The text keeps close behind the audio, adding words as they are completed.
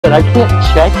And I can't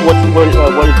check what is how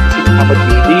much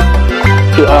easy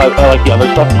to like the other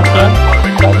stuff you can.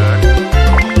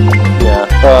 Yeah.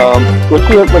 Let's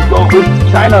do it. Let's go.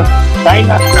 China.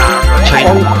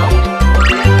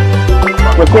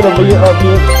 Let's go to the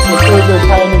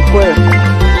Tiananmen Square.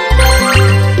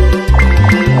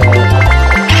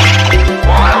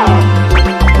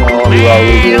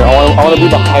 I want to be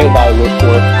the highlight list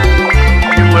for it.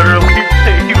 You literally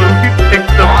picked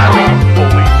the least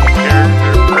bully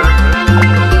character.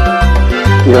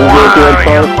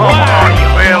 Perfect. Wow, you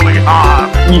really hot.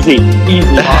 Easy.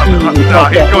 No,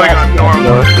 he's going on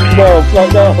normal. No.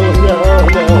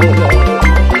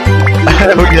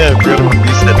 Oh yeah, brother, what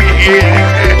you said.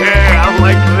 Yeah, I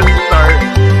like this start.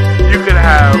 You could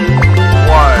have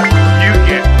one. You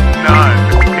get none.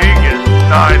 He gets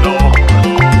 9 all.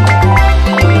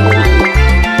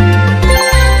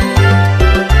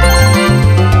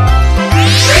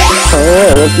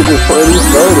 Yeah, let's get this party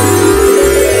started.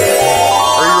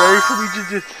 Are you ready for me to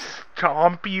just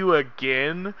stomp you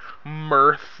again?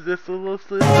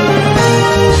 Mercilessly? I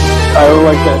don't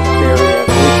like that staring at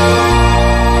me.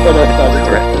 But that's not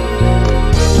correct.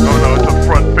 Oh no, it's a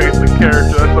front-facing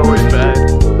character, that's always bad.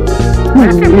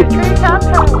 Welcome to Tree Top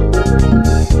Town.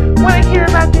 Wanna hear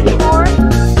about this sport?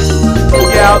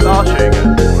 Yeah, I'll show you guys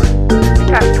the sport. It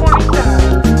got 20 stars.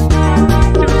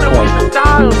 Choose the way the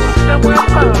stars that will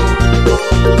flow.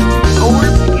 Or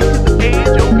get to the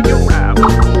edge over your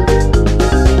rivals.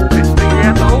 This thing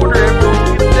has the older everyone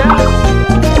gets down.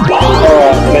 Oh,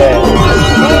 man.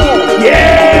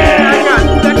 Yeah! I got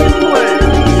second place!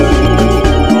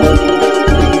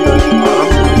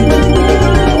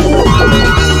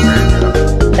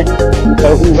 So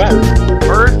who went?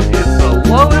 First is the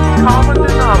lowest common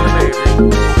denominator.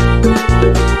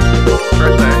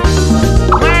 Press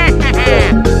A.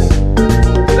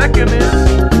 Second is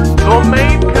the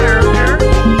main character.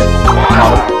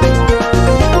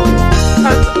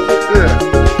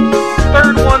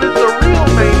 Third one is the real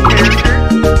main character.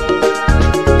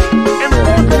 And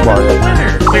fourth one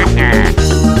is the winner.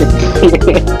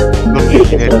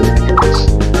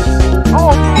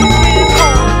 Oh,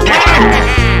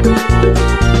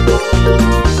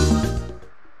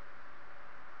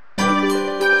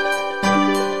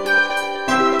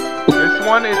 this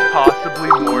one is possibly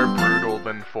more brutal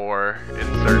than 4 in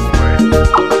certain ways.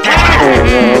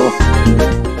 Oh,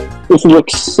 this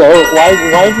looks so... Why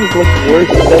does this look worse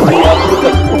than the other?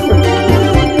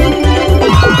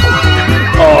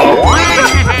 Oh,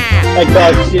 I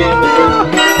got Jim.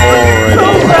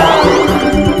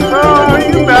 Bro, are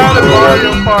you mad at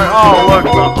Mario Party? Oh, look, the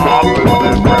opposite, bro.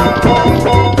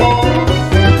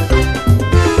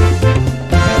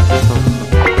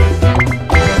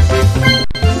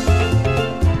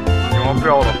 You won't be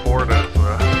able to afford it, so.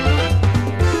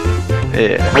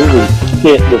 Yeah. Holy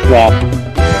shit, this map.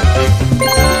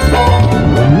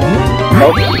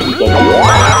 Nope.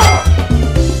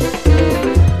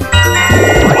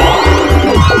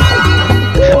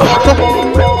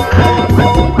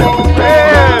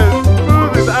 Man,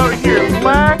 Smooth is out here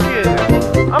lacking.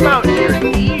 I'm out here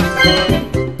eating.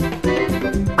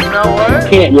 You know what?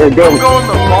 Can't, you're I'm going. going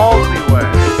the ballsy way.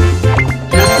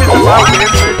 Just because I win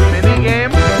this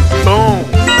minigame, boom.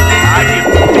 I get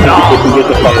You get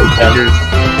the fucking tenders.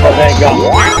 Oh, thank God.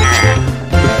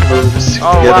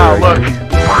 Oh wow, look.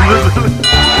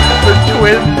 The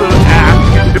twins of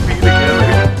asking to be together.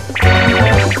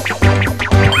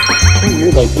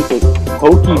 You're like people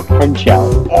pokey punch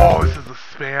out. Oh, this is a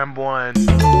spam one. Spam?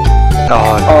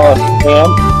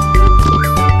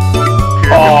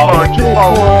 Here's your punch.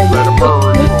 Oh, let a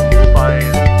bird from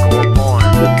science go upon.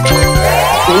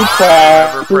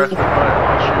 Never press the button.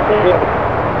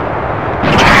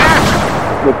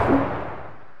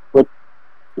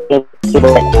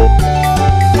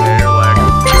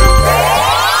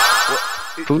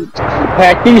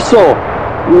 Practice so.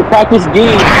 You practice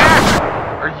game.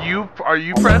 Are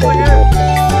you pressing it?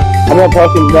 I'm not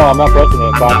pressing. No, I'm not pressing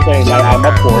it. But I'm saying I'm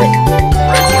up for it.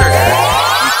 Right trigger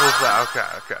equals that.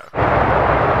 Okay.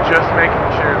 Just making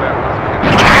sure that was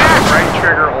good. Right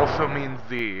trigger also means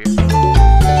Z.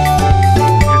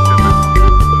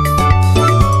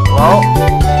 Well,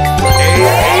 A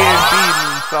and B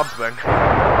mean something.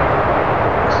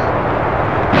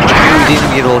 You need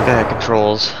me to look at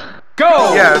controls.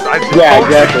 Go! Yeah,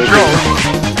 exactly. Controls.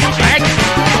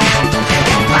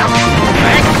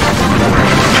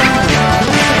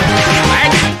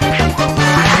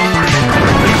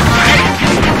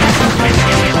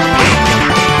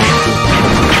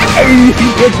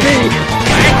 It's me!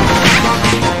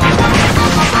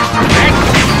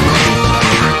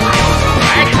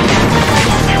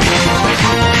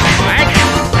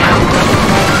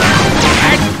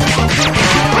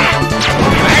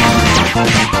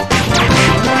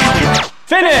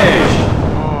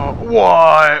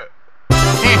 What?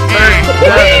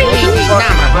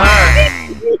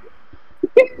 37.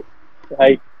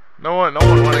 Like, No one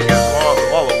went against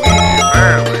Waluigi,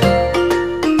 apparently.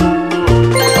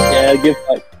 yeah, give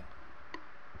like.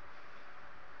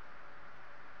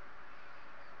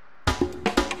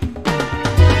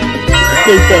 I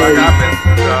got this.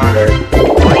 Sorry.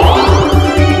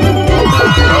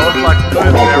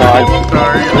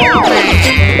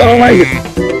 Oh my god.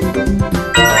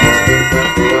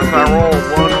 If I roll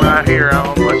one right here, I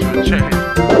don't know much of a chance.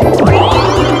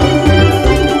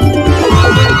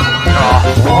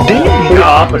 The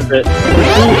opposite. The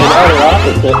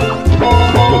opposite.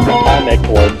 With the comic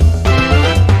one.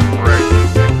 Right.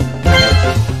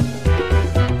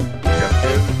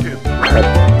 Two.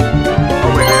 Oh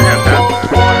wait, I got that.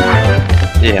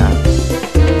 Yeah.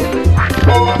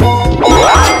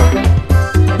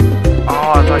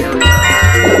 Oh, I thought you were there.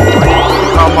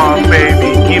 Come on, baby,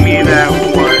 give me that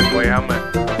one. Wait, how much?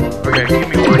 Okay, give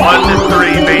me 1 to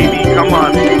 3, baby. Come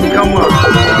on.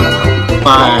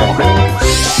 Fine.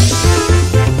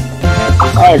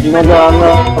 Alright, you know that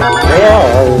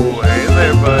Oh, hey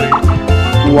there, buddy.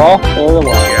 walk or the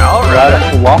walk? Yeah, alright.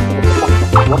 Walk?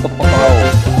 What the fuck? Oh.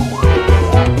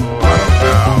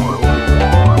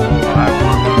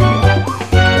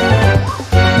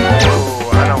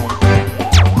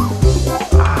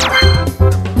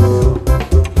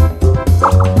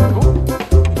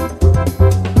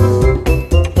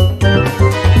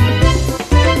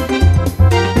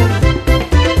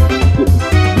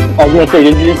 I was gonna say,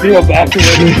 did you see a back to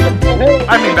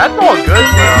I mean, that's all good, bro.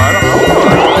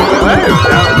 I don't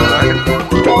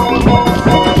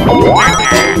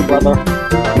know. brother?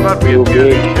 I'm about to be a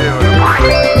dude, too.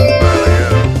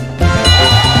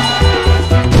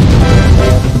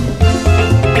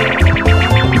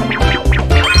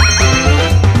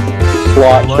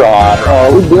 Slot shot.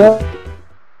 Oh, we good?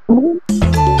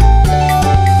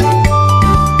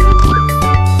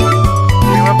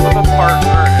 Team up with a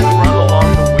partner and run along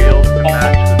the wheels to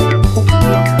match the tempo.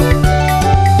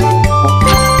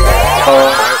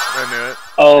 Alright, I knew it.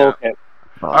 Oh, okay.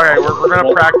 Alright, we're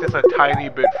gonna practice a tiny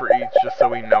bit for each just so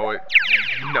we know it.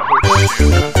 Know what to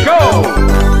do.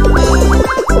 Go!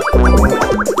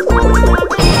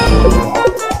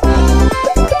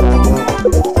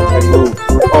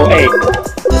 Oh, A.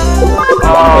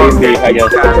 Oh, A and B, I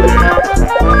guess.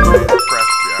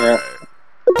 Yeah.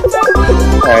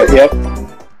 Alright, yep.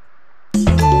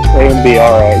 A and B,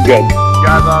 alright, good. You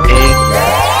guys on it?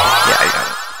 Yeah, I got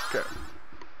it. Okay.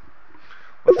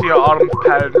 Let's see how Autumn's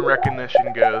pattern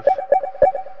recognition goes.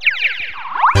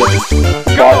 Boss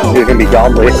is gonna be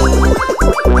godly.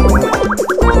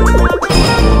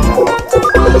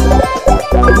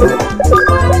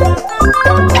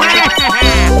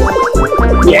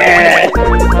 Yeah!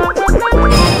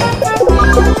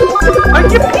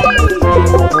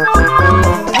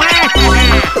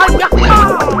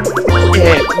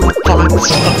 Yeah,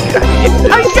 Fox.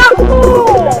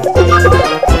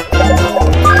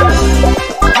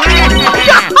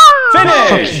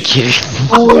 Fucking kidding.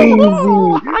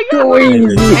 Go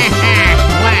easy!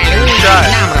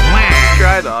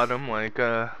 Try it, Autumn, like,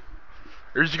 or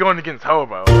just going against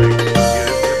Hobo, like,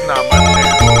 it's not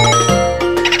much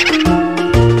chance.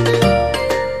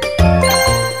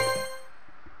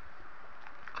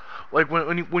 Like,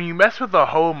 when you mess with a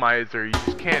Ho Miser, you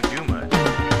just can't do much.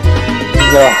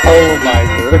 The whole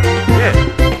miser. Yeah.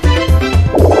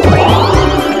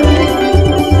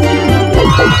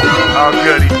 Oh,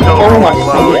 good, he's still Oh my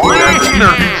low. He doesn't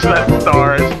reach that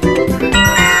stars.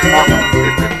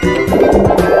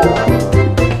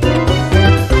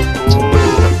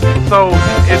 So,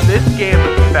 in this game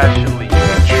especially, you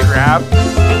can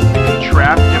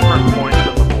trap different points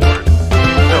on the board.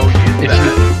 So, use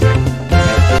that.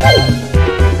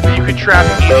 And you can trap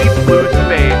any blue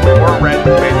space or red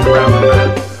space around the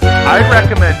map. I'd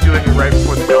recommend doing it right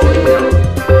before the skeleton goes.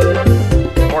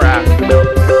 Or after.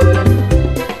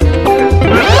 As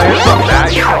soon as it lands on that,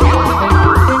 you can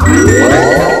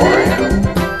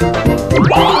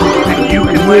and you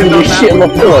can land on that Shit, with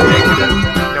look no good. negative,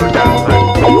 no downside.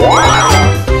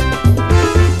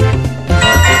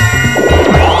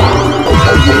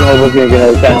 You know what's gonna get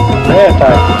another 10. Yeah,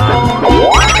 fine.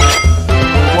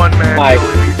 One man Hi. can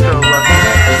only be so lucky.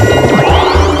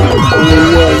 Only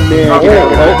one man. Okay, Oh,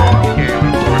 good. oh. Game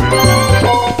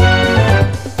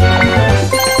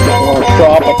I wanna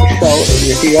stop at the show.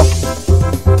 You're here.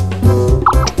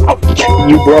 Ouch.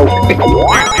 You broke.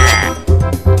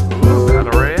 Ooh,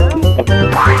 battle royale? Oh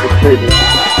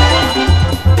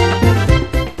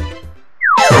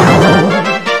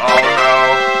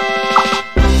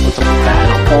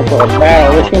Oh going for a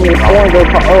barrel. It's gonna be four and go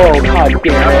for, oh, god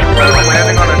damn it.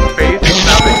 Landing on his face is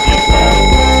now the default.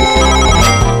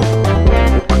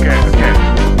 Okay.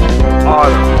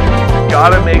 Autumn,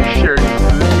 gotta make sure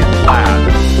Smooth gets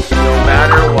last, no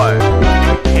matter what.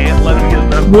 We can't let him get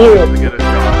enough points to get a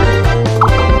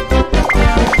shot.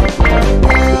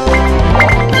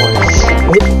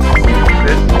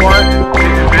 This one,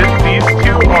 these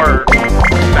two are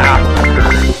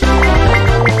massacres.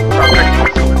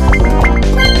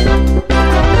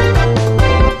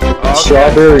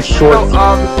 Strawberry short. So,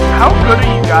 how good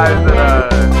are you guys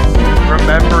at,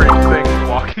 remembering things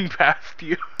walking past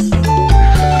you?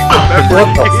 What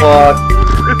the fuck?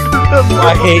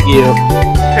 I hate you.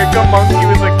 Pick a monkey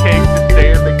with a cake to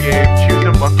stay in the game, choose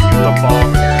a monkey with a bomb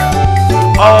in your hand.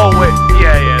 Oh, wait,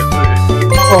 yeah.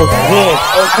 Oh,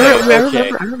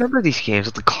 man. I remember these games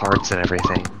with the cards and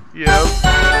everything. Yep.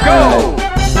 Go!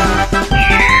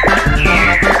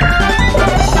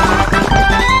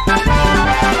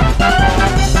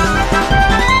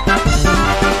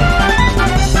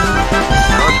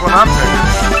 I'm picking.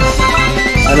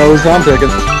 I know who's I'm picking.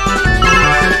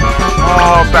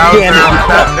 Oh, Bowser. Damn it.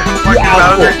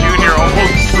 Bowser Jr.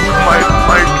 almost took my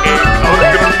cake. I was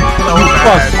gonna be so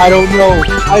Fuck, mad. I don't know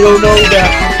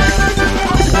that.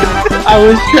 I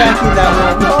was tracking that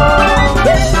one.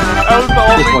 That was the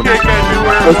only one. cake I knew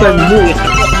where it What's that was. movie?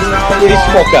 It's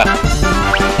Polka.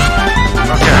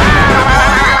 Okay.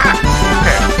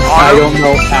 I don't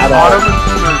know at all. Autumn and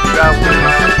Smooth, you gotta win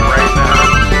right now.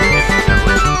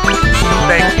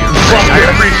 Thank you. I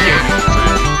appreciate you.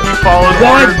 You followed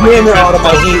God orders damn it, like Autumn,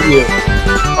 I hate you.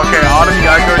 Okay, Autumn, you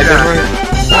gotta go down.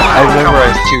 I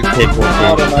memorized 2 cake one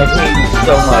game. Autumn, I hate you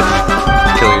so much.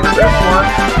 Kill yourself. This one.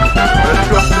 Let's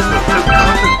go.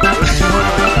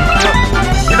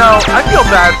 You know, I feel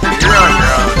bad for you. You're on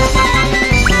your own.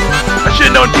 I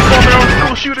should've known people on their own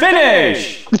school shooter.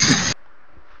 Finish!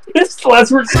 This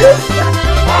last word. Oh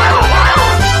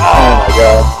my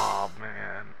god. Oh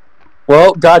man.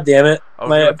 Well, god damn it. I was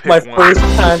My gonna pick one. first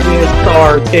time being a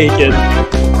star taken.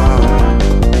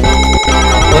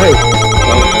 Hey.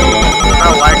 I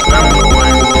like them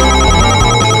boys.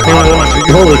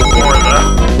 Holy. More of that.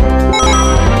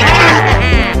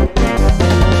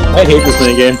 I hate this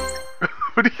minigame.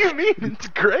 What do you mean? It's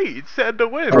great. It's sad to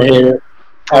win. I hate it.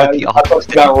 I thought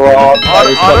you got robbed.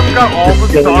 Autumn got all the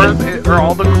stars or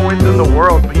all the coins in the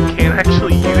world, but he can't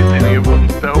actually use any of them.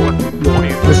 So what's the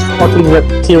point? This fucking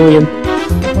reptilian.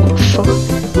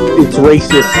 It's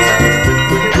racist.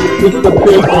 It's the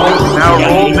big one. Now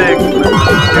roll big.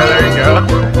 Yeah, there you go.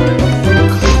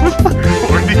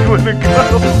 Where do you want to go?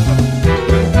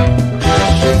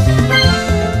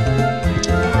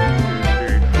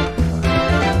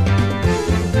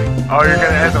 Oh, you're gonna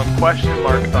end on question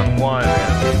marks on one.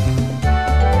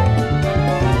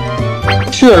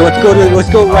 Sure, let's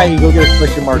go right and go get a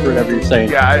question mark or whatever you're saying.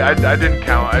 Yeah, I didn't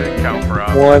count. I didn't count for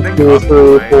us. 1, 2,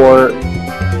 3, 4,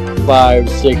 5,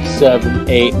 6, 7,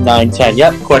 8, 9, 10.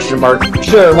 Yep, question mark.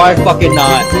 Sure, why fucking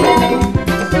not?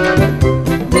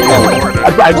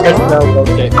 I just know,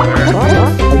 okay.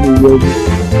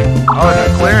 Oh, it's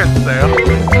a clearance sale.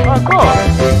 Oh,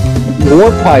 cool.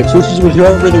 Warp pipes, which is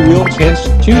whoever the wheel chance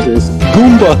chooses.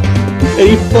 Goomba!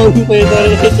 Any foe who lands on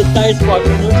it hits a dice box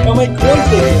and looks how many coins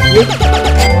they get.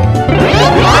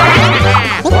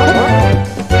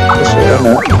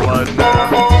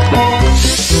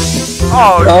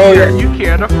 Oh, Oh, dear, yeah. you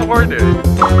can't afford it.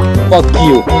 Fuck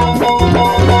you.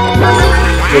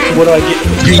 What do I get?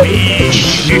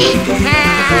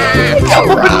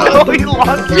 No, he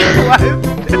lost his last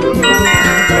two.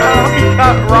 No, he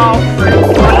got robbed for his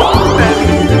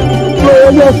I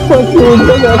got fucking, Oh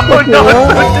no, I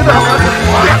sucked it up.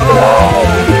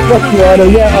 Fuck you, Otto,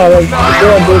 yeah, Otto.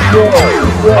 Yeah, bitch, yeah.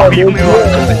 Oh, you bitch, only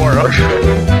lost four, okay.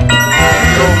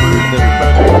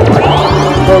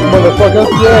 Fuck, motherfucker,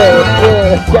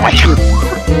 yeah, got you.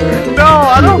 No,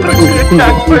 I don't want you to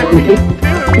attack my feet,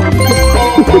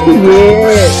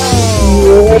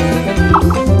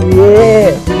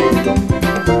 Yeah.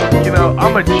 You know,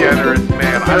 I'm a generous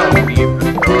man. I don't need the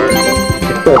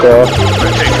stars.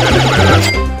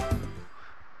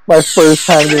 My first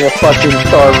time being a fucking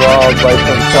star robbed by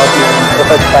some fucking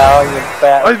Italian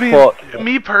fat I mean, fuck.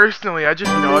 me personally, I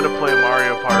just know how to play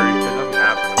Mario Party. It doesn't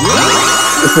happen.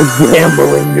 It's a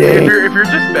gambling game. If you're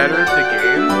just better at the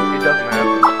game, it doesn't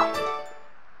happen.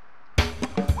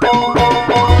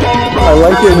 I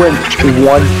like it when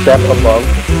one step above.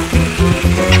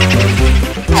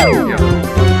 Yeah.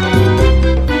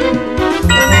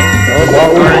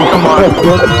 Alright, come on.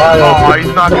 Oh,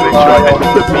 he's not gonna join us in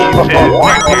the beach pit.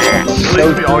 At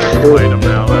least we all just played him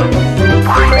now, though.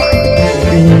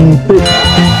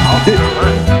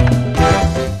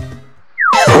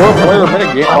 Wait a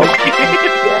minute, yeah. Well,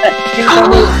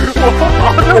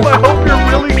 Autumn, I hope you're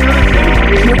really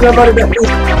good at this.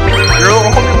 You're the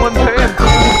only one paying.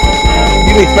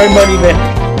 Give me my money back.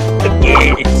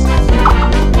 Yes.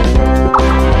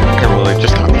 I really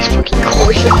just got these fucking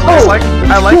coins.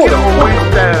 I like it always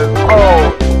says,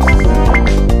 oh,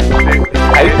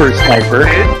 Hyper sniper.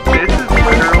 this is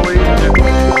literally, this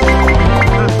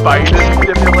is Biden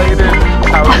stimulated.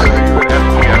 How are you an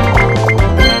FPS?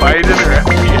 Biden or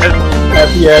FPS?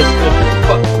 FPS.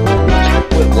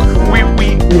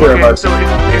 Okay, so if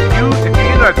you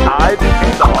need a tie, then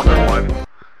pick the other one.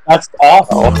 That's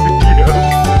awful.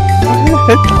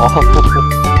 It's awful.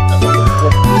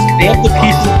 Stamp the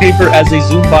pieces of paper as they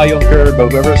zoom by on curve,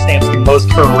 but whoever stamps the most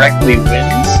correctly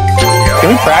wins. Can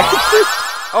we practice this?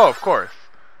 Oh, of course.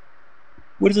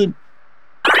 What is it?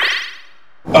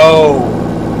 Oh.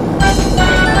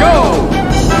 Go!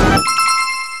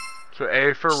 So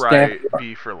A for Stamp. right,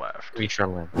 B for left. We sure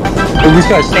win. We just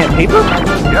gotta stamp paper?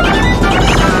 Yep.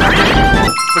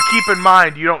 But keep in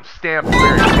mind, you don't stamp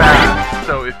very fast,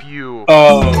 so if you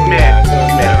Oh. miss,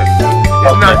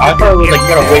 Okay, not I thought it was like you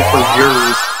gotta wait for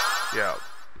yours. yeah.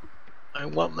 I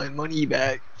want my money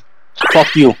back.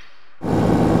 Fuck you.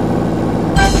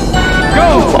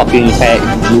 Go! Fucking fat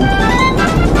you.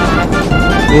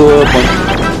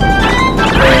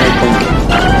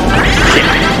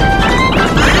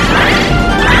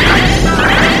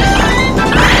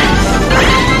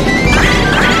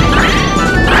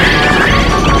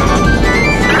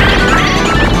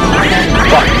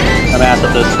 Fuck. I'm ass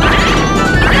at this.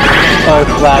 Oh,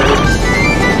 it's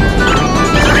lagging.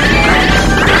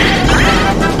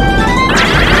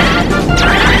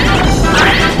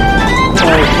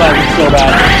 Oh, it's lagging so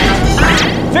bad.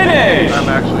 Finish! I'm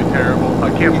actually terrible. I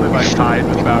can't believe I tied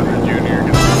with Bowser Jr.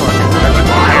 because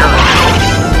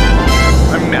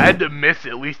fucking I mean, I had to miss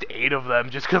at least 8 of them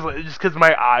just because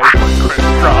my eyes were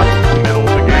crisscrossed in the middle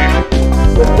of the game.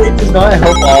 It does not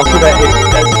help also that it's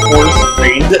force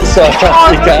screened, so I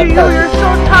Oh, actually look got at you! You're so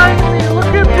tiny!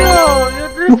 Look at you!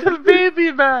 You're a little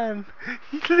baby man!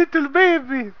 He's a little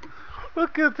baby!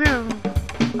 Look at him!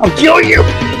 I'll kill you!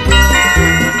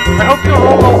 I hope you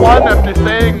roll a 1 after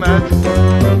saying that.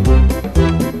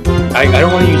 I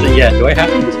don't want to use it yet. Do I have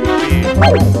to use it?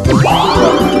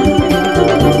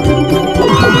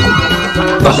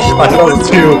 Oh, I know it's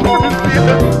 2.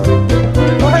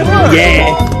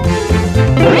 Yeah!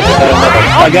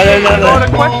 I got another.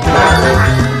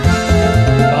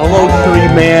 Hello, tree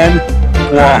man.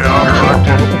 Wow.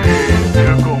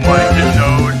 Tickle my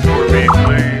nose for me,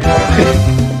 please.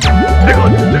 Tickle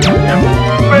it, spam it,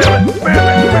 spam it,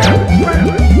 spam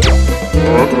it.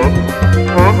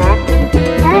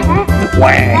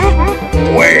 Wang.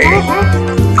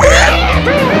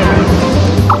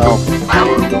 Oh.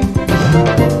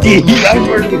 I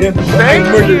murdered him. Thank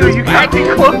you, you got me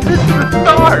closer to the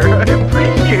star. I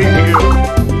appreciate you.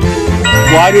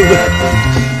 Why did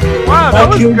Wow, that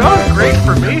was great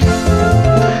for me.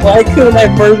 Why couldn't I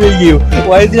murder you?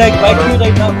 Why couldn't I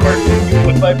not murder you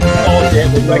with my fall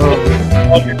damage? I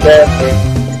couldn't on your death.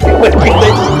 Why couldn't I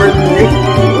just murder you?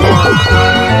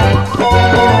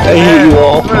 I hate you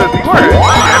all. You are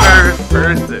a generous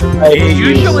person. I hate you so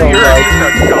Usually you're much.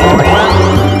 just a goblin.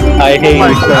 I hate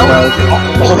you so much.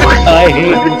 I hate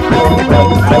you so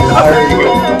much. I'm tired of you.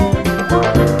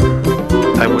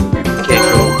 I wouldn't. Can't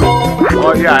go.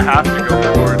 Oh yeah, I have to go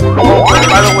forward. Oh,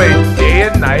 by the way, day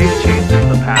and night changes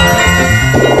the path.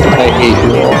 I hate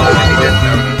you all. He didn't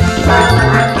notice.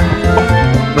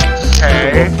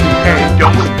 Hey,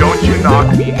 don't you knock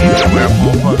me anywhere,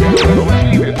 Wolf.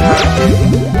 Don't you even touch me.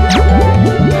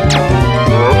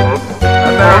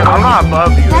 I'm not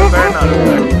above you, so better not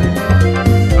affect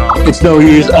me. It's no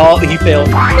use. Oh, he failed.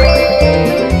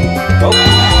 Oh.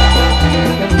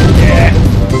 Yeah.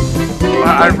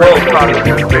 I really thought it was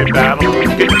going to be a battle.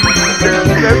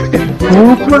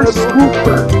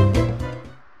 Super.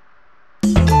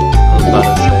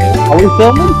 Are we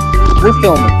filming? We're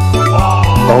filming.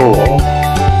 Oh.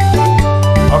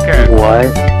 Okay. What?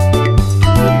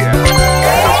 Yeah.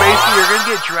 So basically, you're going to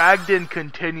get dragged in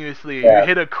continuously. Yeah. You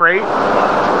hit a crate.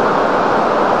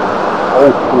 Oh,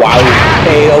 wow.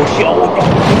 Hey, oh shit. Oh, no.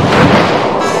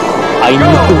 I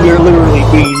know we're literally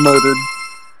being murdered.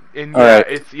 And All yeah,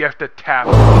 right. you have to tap.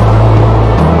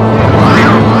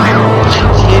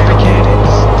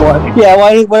 What? Yeah,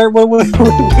 where with this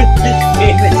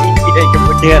game at GTA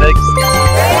mechanics?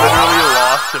 Literally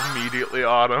lost immediately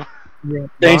on him.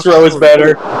 Saints Row is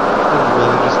better. Get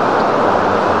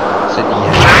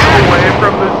away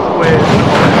from the switch.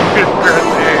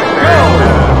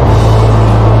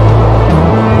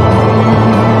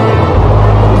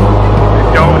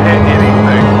 Don't hit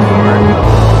anything.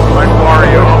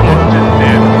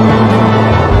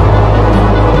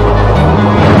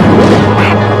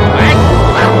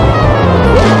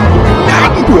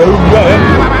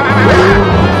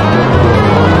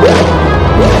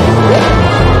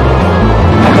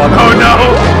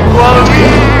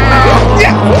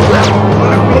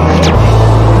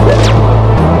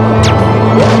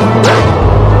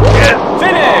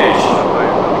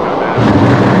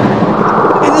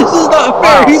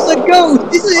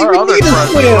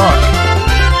 him!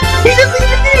 He doesn't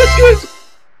even need us to him!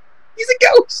 He's a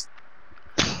ghost!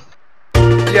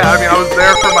 Yeah, I mean, I was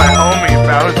there for my homie,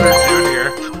 Bowser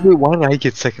Jr. Wait, why did I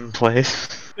get second place?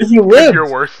 Because you If live! you're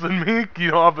worse than me,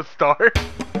 you don't have a star.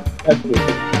 That's good.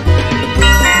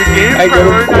 The game I get it.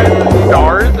 prioritizes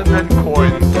stars and then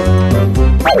coins.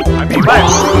 I mean, but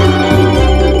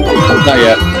Not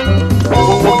yet.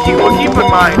 we'll keep in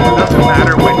mind, it doesn't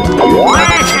matter when you use them. Well,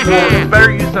 it's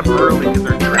better use them early because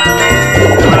they're trapped.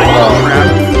 When I use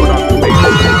traps, you put on the base.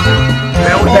 They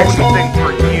don't do anything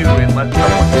for you unless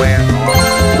someone lands on them.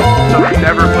 So if you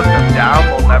never put them down,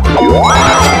 they'll never do it.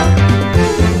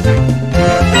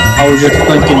 I was just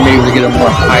thinking maybe to get a more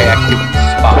high activity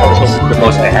spot. So the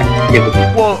most high activity.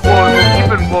 Well,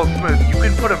 Smith, you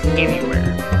can put them anywhere.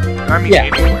 I mean, Yeah.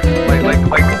 anywhere.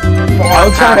 Like I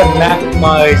was trying to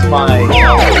maximize my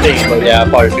thing, but yeah, I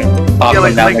probably should pop yeah,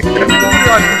 them down you next can to put it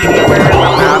on anywhere in the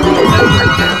map.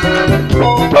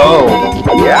 Oh.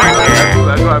 Yeah,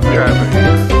 that's what I'm trying to do.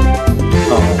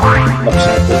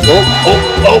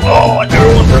 Oh,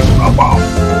 everyone for snowball.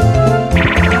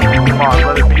 Come on,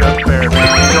 let it be unfair,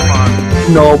 baby. Come on.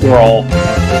 Snowball.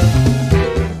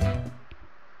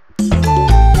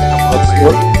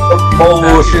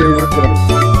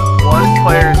 One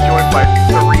player is joined by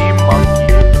 3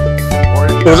 monkeys. Or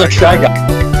There's a shy guy.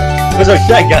 There's a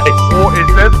shy guy. Or, it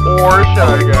says or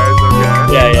shy guys, okay?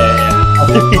 Yeah.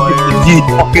 These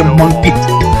fucking monkeys.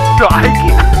 So I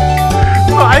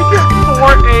get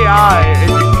 4 AI and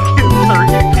you get 30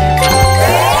 people.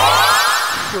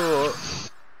 Cool.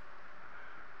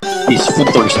 These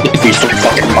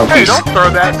fucking Hey, monkeys. don't throw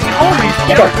that at me. Holy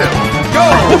shit. Go!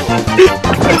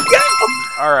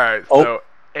 Alright, so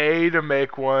A to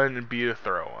make one and B to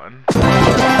throw one.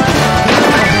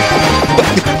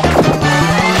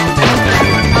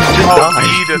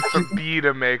 B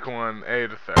to make one, A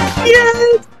to throw.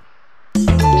 Yes!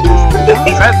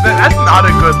 That's not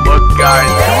a good look, guys.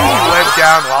 He went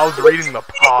down while I was reading the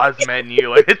pause menu.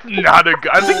 Like, it's not a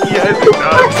good. I think he has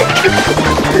done.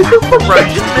 Bro,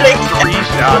 you just missed 3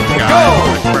 shots,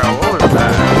 guys. Bro, what was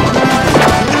that?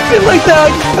 Like that, I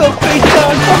just fell face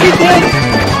down, fucking dead!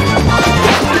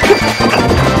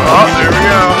 Oh, there we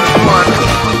go.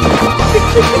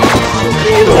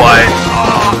 What?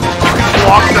 Oh, you can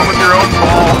block them with your own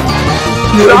ball.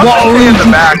 Stop stay in the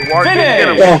back. Walk in, get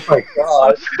him. Oh my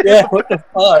god. Yeah, what the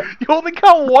fuck? You only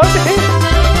got 1 hit?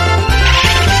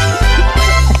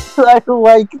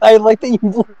 I like that you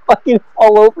just fucking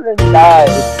fall over and die.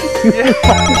 You Yeah.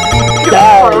 fucking You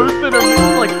die. frozen him.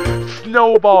 It's like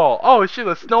snowball. Oh shit,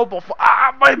 a snowball.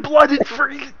 Ah, my blood is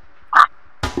freezing.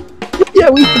 Yeah,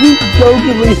 we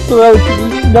jokingly throw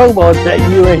 3 snowballs at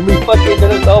you and we fucking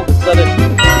did it all of a sudden.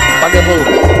 Fucking move.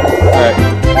 Alright.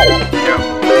 Yeah,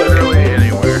 literally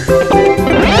anywhere.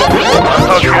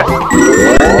 Okay.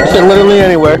 Shit, literally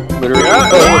anywhere. Literally. Yeah,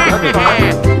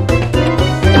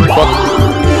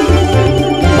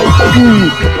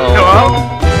 Oh, Go up.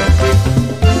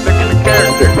 Picking the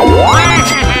character.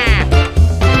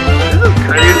 This is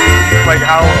crazy. Like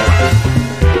how.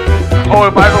 Oh,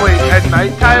 and by the way, at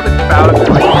nighttime it's Bowser.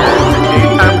 At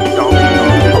daytime it's Donkey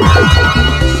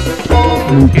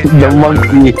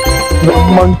Kong. the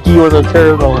monkey or the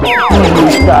turtle.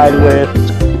 You side with.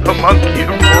 The monkey, of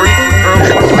course, the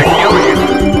turtle wants to kill you.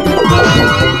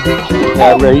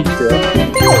 Yeah, Rachel.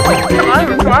 Can I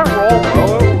roll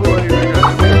low?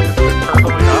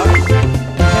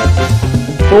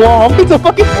 Swamp, it's a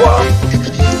fucking swamp!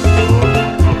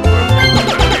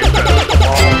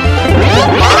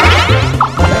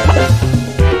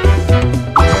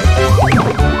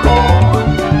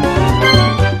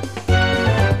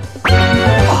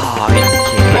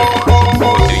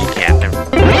 You can't.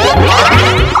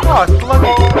 Oh, it's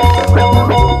lucky.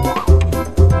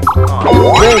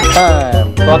 Break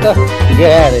time, fucker.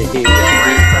 Get out of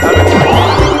here.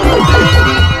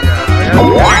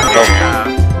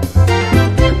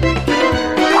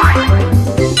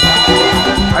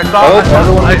 I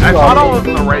thought I was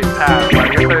on the right path, but I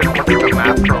guess I didn't look at the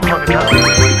map for long enough.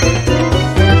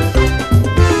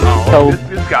 Oh,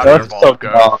 this got their ball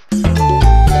go.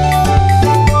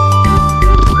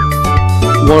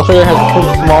 You wanna say it has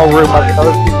a small room like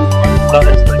other people? Oh,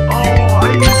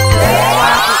 I used to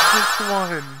laugh at this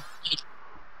one.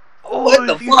 Oh, What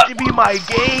the this used to be my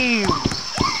game.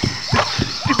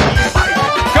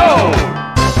 Go!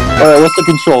 Alright, what's the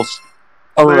controls?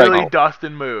 Oh, Literally, right.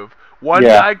 Dustin move. One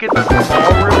Yeah. guy gets a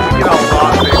small room, we get a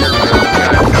lot bigger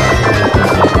room.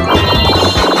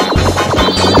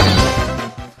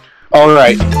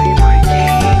 Alright. Be my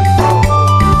game, bro.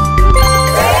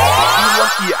 You're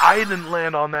lucky I didn't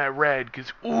land on that red,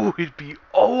 cause ooh, it'd be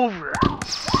over.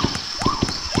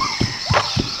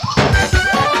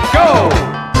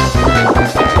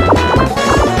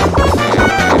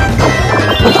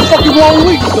 What the fuck is wrong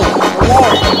with you?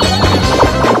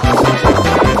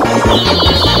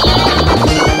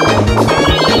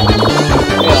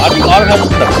 Yeah, I mean, Autohouse is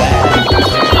the bad.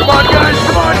 Come on, guys!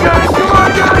 Come on, guys! Come on,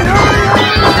 guys! Hurry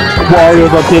up! Wario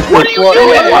the Pistol. What are you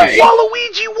doing?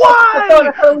 Waluigi, why?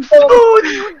 Smooth,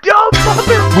 you dumb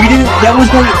mother! We didn't. That was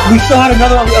when we still had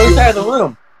another on the other side of the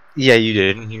room. Yeah, you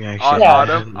did. You actually.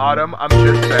 Autumn, I'm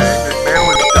just saying, this man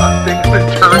was dusting and then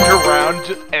turned around,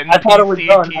 just I thought it was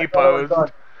done. NPC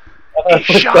T-posed. It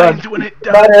shines when it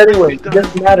does. Not anyway. It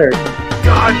doesn't matter.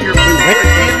 God, you're in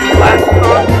last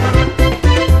song.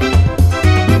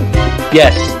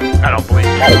 Yes. I don't believe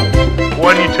you.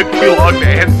 One, you took too long to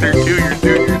answer. Two, you're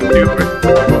stupid.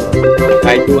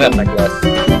 I do have my glasses.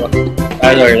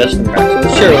 I know you're listening, right? So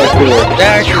sure, let's do it.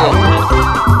 Actually.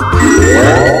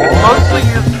 It's mostly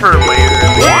used for later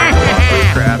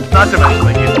traps, not to mention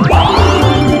like it's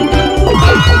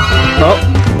Oh.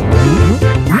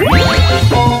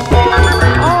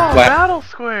 What? Battle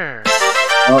Square!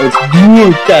 Oh, it's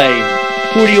duel time.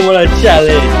 Who do you want to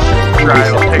challenge? Right,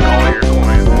 I'll take all your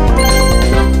coins.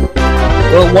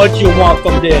 Well, what you want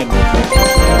from them?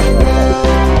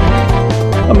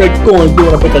 I'm not going to do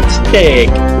it with a steak.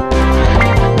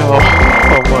 Oh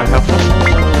boy, how fun.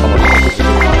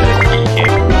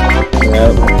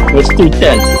 Yeah, let's do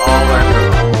 10.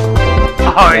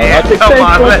 Oh yeah, come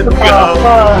on, let's go!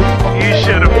 You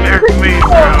should have picked me,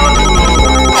 bro.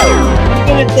 I'm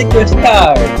gonna take your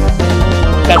star.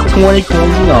 Got 20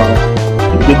 coins and all.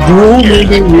 The dual mini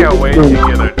Can't wait to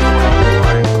get it.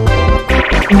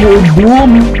 The dual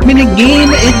mini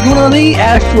game is gonna be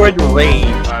Asteroid Raid.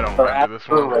 I don't remember this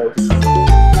one.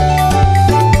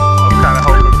 I'm kind of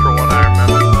hoping for one I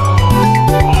remember.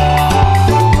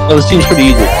 Oh, this seems pretty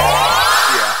easy.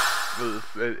 Yeah,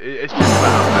 it's just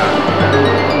about that.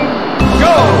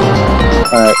 Go!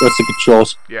 Alright, what's the controls?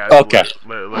 Yeah. Okay.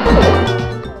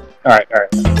 Alright. I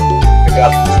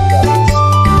got this.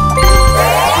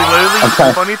 We literally,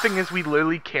 the funny thing is we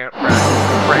literally can't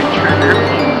practice right trigger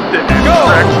to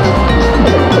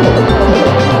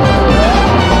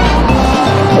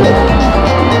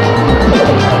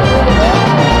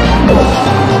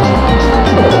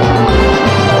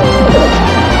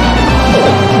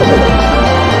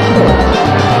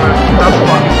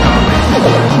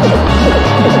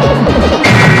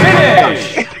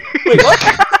Wait, what?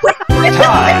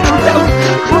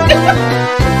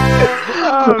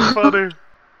 Oh, funny.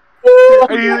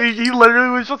 He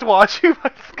literally was just watching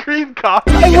my screen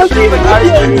copy. I wasn't even do.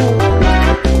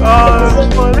 Oh,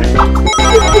 that's funny.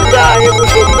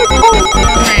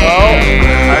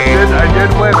 I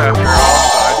did win after all,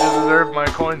 so I deserve my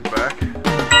coins back.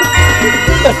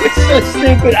 That was so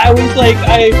stupid. I was like,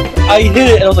 I hit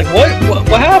it, and I was like,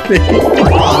 what happened?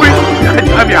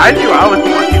 I mean, I knew I was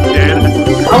fucking dead.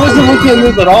 I wasn't looking at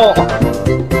move at all.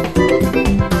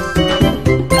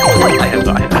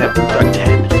 I have a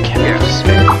 10 cameras.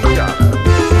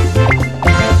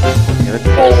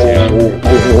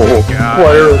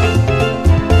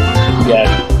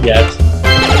 Yes.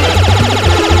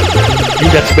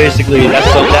 That's basically,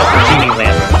 that's the genie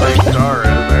lamp. Star in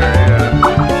there, yeah.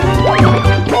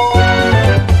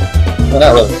 Well,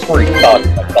 that was pretty thought.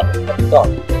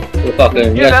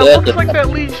 Fucking, Yeah, that looks like that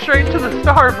leads straight to the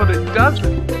star, but it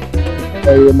doesn't.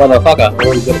 Hey, motherfucker.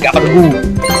 Oh, you gotta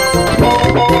move.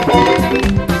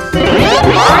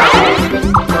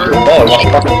 Oh,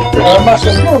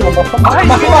 motherfucker.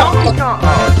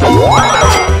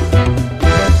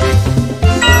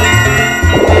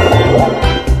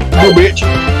 You bitch.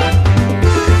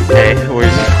 Hey,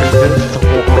 where's the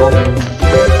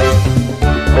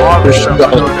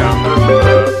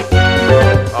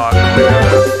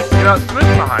You know,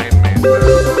 Smith's behind me. So.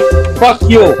 Fuck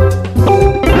you.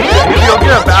 You'll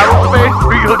get a battle space,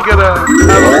 or you'll get a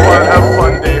have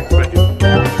fun day space.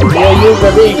 Yeah, you're the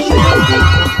bitch.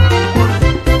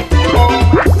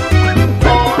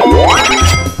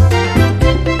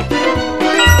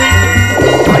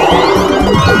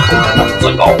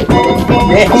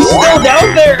 Man, he's still down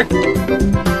there!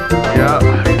 Yeah,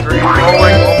 he's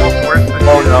re-rolling almost worse than you.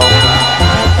 No.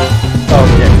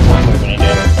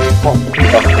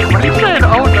 What are you saying,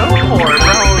 oh no for,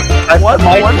 bro? One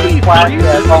v3 is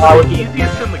the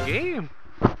easiest in the game.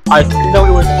 I didn't know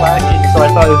it was flashing, so I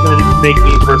thought it was going to make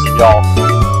me versus y'all.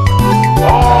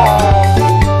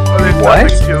 Oh, there's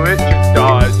nothing to it, just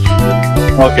dodge.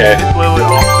 Okay. It's literally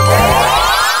off the board.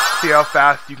 See how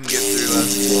fast you can get through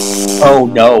this. Oh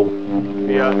no.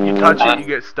 Yeah, you touch it, you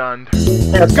get stunned.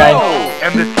 Let's go!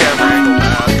 And this camera angle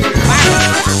now.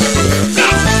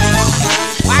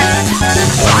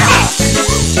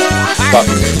 Wow. fuck.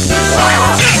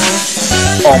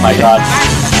 Oh my god.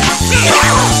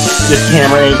 This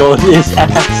camera angle is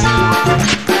ass.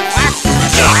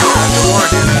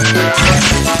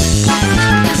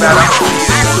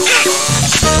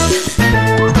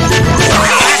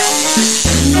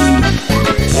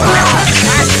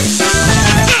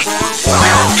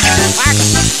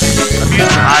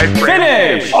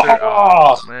 Finish!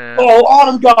 Oh, man. oh,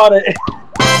 Autumn got it. New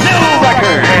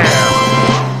record!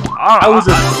 I was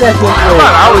a second I away.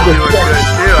 thought I was doing good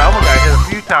too. I almost got hit a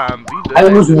few times. You did. I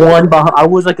was one behind. I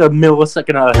was like a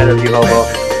millisecond ahead of you, Hobo.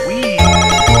 Sweet.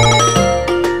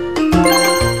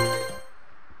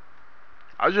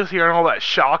 I was just hearing all that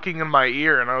shocking in my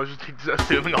ear, and I was just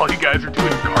assuming all you guys were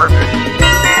doing garbage.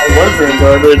 I was doing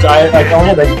garbage. I only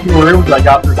had like 2 rooms I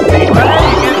got for free. Hey, you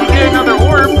get another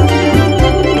orb.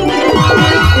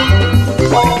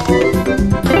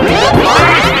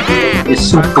 It's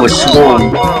super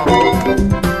swung.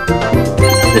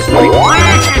 This way. I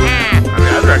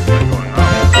mean, I'd recommend going up.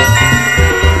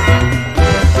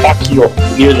 Fuck you.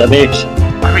 You're the bitch.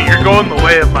 I mean, you're going the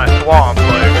way of my swamp,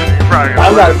 like, you're probably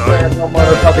I'm gonna not win, playing no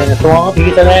motherfucking swamp.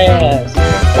 Eat that ass.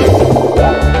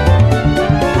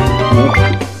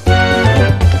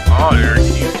 Oh, you're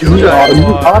You got a wow, you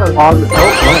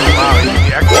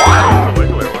actually wow.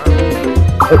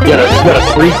 You got a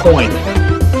 3 point.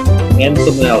 And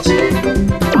something else. No.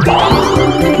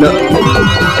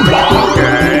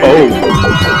 Okay. Oh.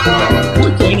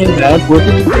 14 in bad. 14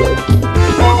 in good.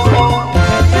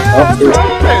 Yeah, it's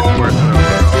worth it.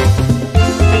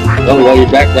 Oh, well, you're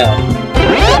back down.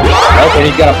 Oh, and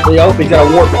he's got a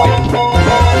warp light.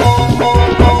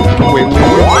 Wait.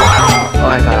 Oh, I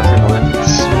got it for one.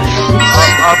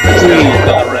 Please,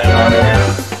 God, ran on it.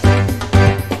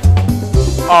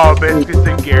 Oh, basically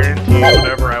they guarantee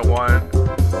whatever I want.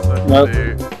 Let's Nope.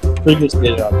 see. We just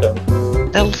did it on them.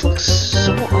 That looks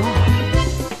so off.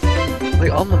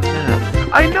 Like on the map.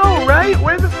 I know, right?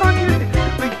 Where the fuck is it?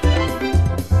 Like,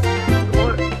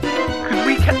 what?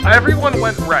 Cause everyone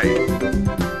went right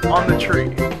on the tree.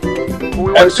 But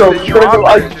we went So, to the you're gonna go,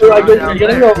 drop bridge and you're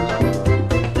down gonna there. go.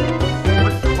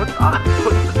 What's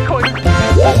going on?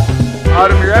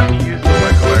 Autumn, you're having to use the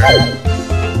wiggler.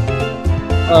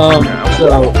 So.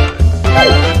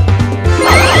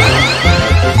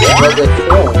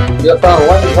 You found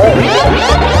one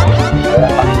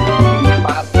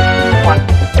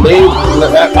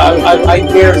I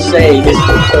dare say it's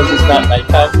because it's not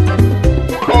nighttime.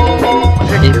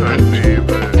 It could be,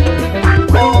 but...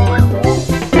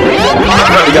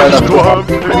 You got enough Club.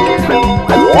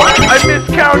 I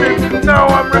miscounted! No,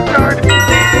 I'm retarded!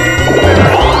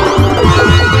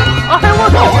 Oh, hey,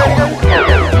 look!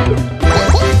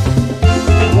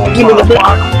 Give me the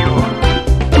block. Fuck you!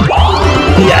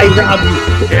 Yeah, I robbed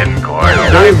you. 10 coins!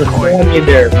 There was a 9 coins! 20 in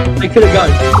there. I could have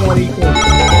gotten 20 coins.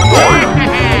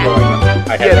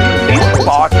 I had Yeah, these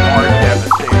spots are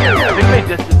devastating. I think they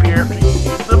disappear after you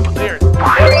use them, but they're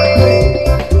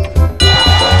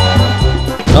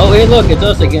Oh, hey, look, it's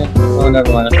us again. Oh,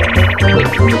 never mind.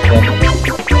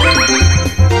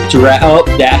 Giraffe. Oh,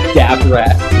 Daft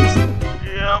Rat.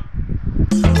 Yep.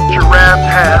 Giraffe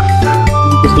half.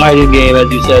 It's fighting game, as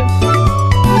you said.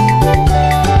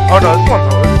 Oh no, this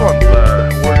one's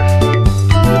worse.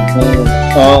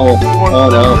 Oh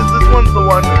no. This one's the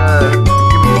one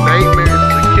give me nightmares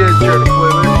as a kid trying to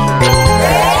play this shit.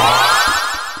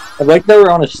 I like they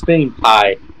were on a spinning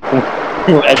pie. As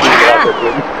you get out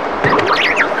there,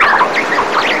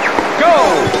 Go!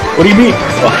 what do you mean?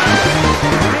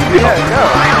 Yeah, go.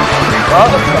 Well,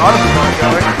 that's honestly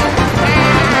going.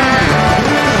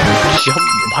 Jump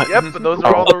button. Yep, but those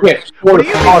are all the... Okay, What do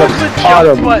you mean Autumn, the jump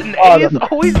Autumn, button? A Autumn. is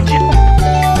always jump.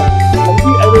 Have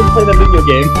you ever played a video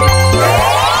game?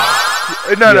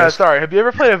 No, Yes. sorry. Have you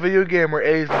ever played a video game where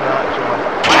A is not jump?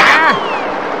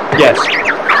 Yes.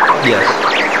 Yes.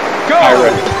 Go! I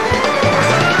read it. The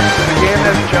game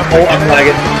has jump. Oh, I'm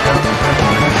lagging.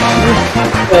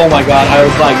 Oh my god, I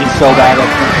was lagging so bad.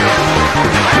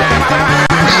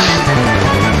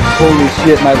 Holy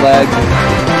shit, my lag.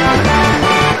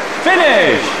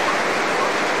 Finish!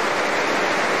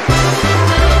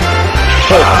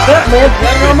 That man's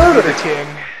planning on murder. King.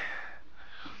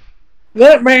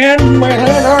 That man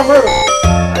planning on murder.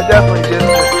 I definitely didn't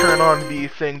just turn on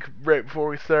VSync right before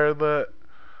we started that.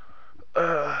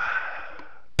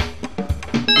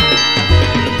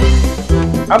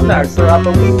 I'm not sure I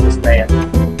believe this man.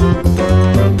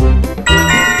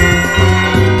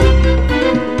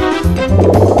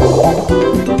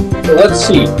 So let's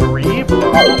see. 3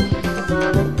 blocks.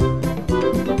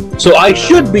 So I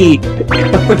should be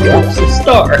a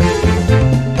star.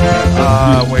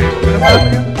 Wait, what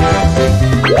about you?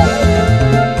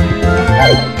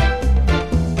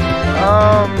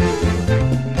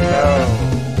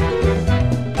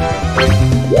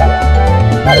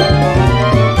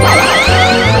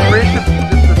 pretty sure it's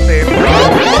just the same.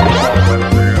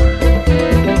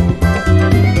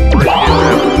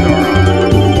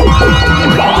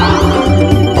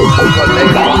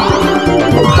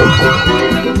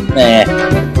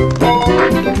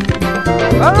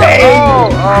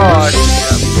 Oh,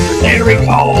 there we go.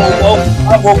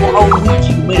 Well, I'll reach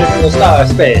you later for the star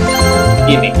space.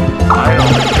 Give me I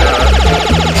don't think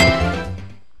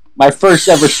my first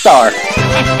ever star.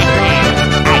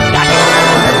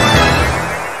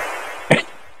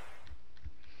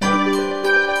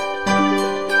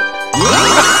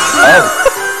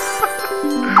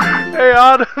 Hey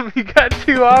Autumn, you got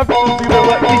two options. Either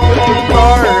let me get the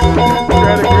star or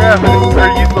try to grab it or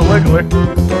use the Wiggler.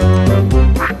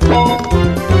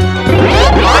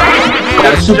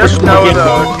 Just know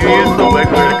though, if you use the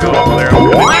Wiggler to go up there, I'm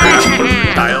gonna trap the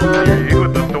tiles near you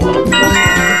with the dwarf.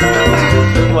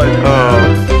 Like,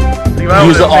 you might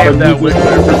want to save that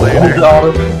Wiggler for later.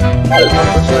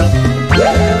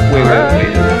 Wait.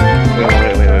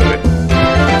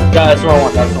 That's wrong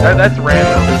one. That's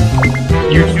random.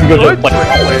 You Could switch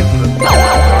places.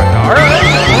 Alright,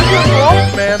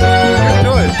 man.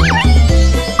 Your choice.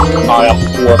 I am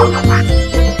water.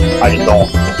 I don't.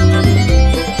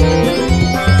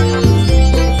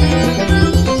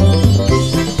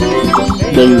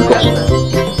 There you go.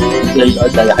 There you go.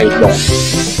 I don't.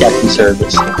 Captain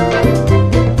service.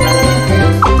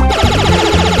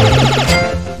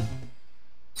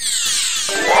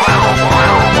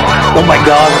 Oh my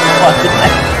god.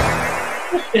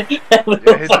 That was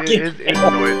Yeah, fucking his noise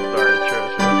started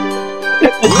atrocious.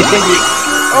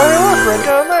 Oh, hey, look, right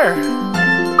down there.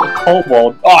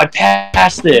 Cobalt. Oh, I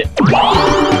passed it. I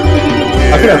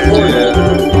could have afforded it,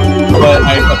 but I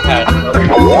passed it.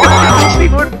 Let's see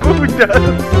what Boo does.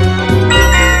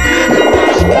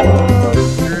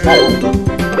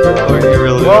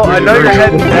 Well, I know you're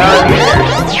heading down here,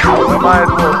 so I might as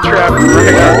well trap you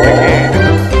right out the gate.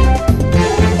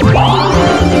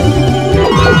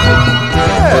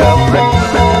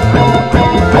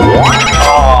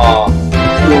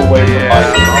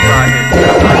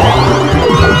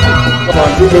 Come on,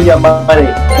 give me your money.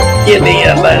 Give me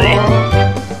your money.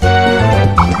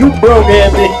 You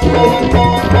programmed it.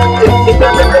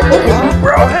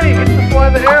 Bro, hey, you get to fly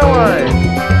the airline.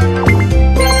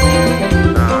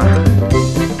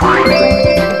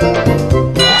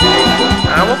 I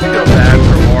almost feel bad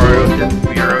for Mario. Just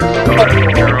zero stars.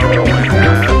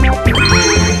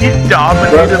 He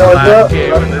dominated last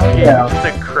game, and this game is just a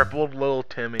crippled little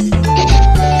Timmy.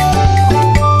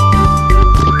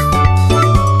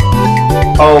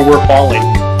 Oh, we're falling.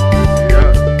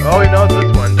 Yeah. Oh, you know what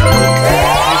this one does.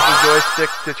 Use the joystick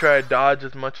to try to dodge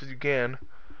as much as you can.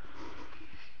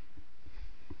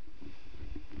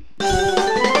 Go!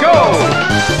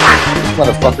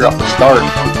 Motherfucker off the start.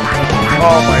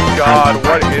 Oh my god,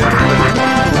 what is this?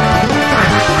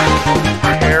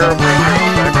 Terrible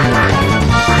perspective.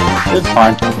 It's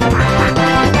fine.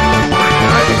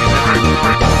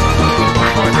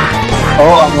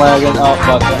 Oh, I'm lagging. Oh,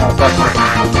 fuck it. Oh, fuck it.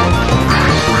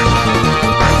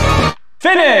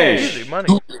 Finish! Easy money.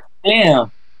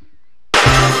 Damn.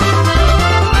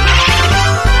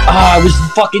 Ah, I was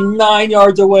fucking 9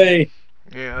 yards away.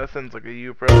 Yeah, that sounds like a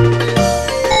U pro.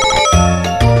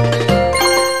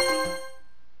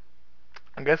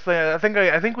 I guess I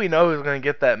think we know who's gonna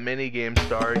get that mini game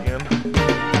star again.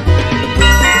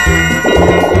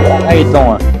 How you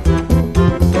doing?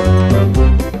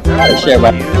 Share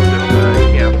my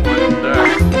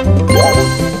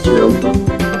True.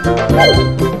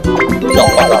 No,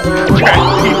 fuck off.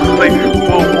 He's like,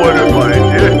 well, what am I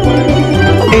doing?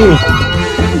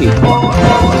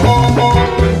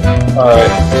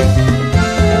 Alright.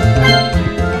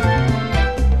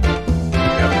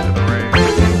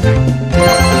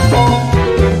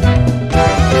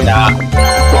 Nah.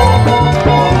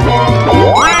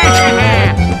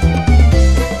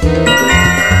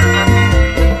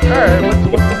 Alright,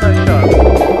 what's the nice shot?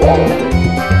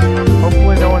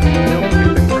 Hopefully no one steals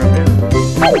anything from you.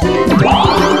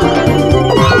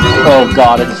 Oh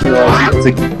god, I just realized it's a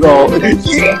oh, it's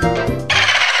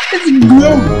a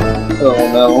glow. Oh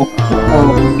no.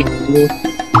 Oh.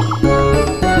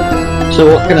 So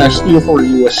what can I steal for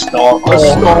you? A star? A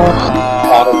star?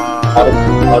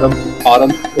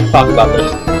 Autumn. We'll talk about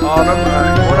this. Autumn,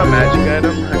 you want a magic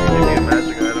item? I can give you a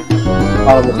magic item.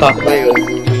 Autumn, we'll talk about Wait, this.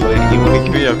 you want to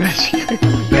give me a magic item?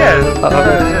 Yeah,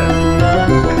 yeah.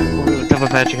 What type of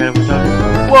magic item are we talking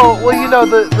about? Well, you know,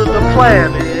 the plan.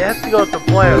 It has to go with the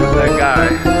plan with that guy.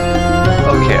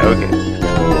 Okay.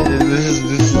 This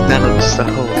is down on the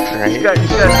stone, right? You got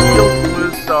steal the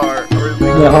blue star, or at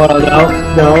least No, hold on,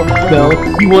 no.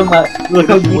 You won my. Look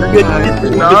how good.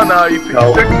 No, you fix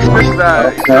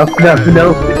that. No, go.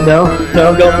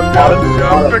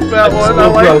 Fix that one. I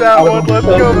like that one. Let's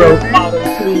go,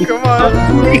 baby. Come on.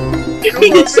 He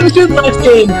did so good last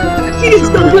game. He did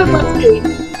so good last game.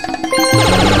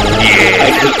 I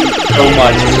hate you so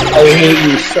much. I hate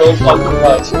you so fucking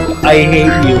much. I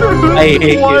hate you.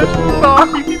 What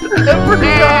size ever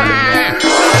got?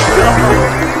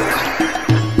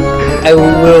 I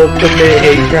will commit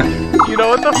hate crime. You know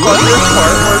what the funniest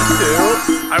part was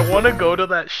too? I want to go to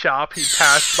that shop he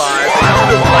passed by.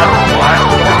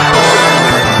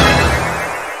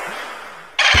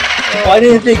 I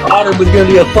didn't think Otter was gonna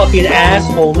be a fucking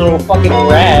asshole, little fucking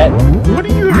rat. What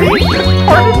do you mean? It's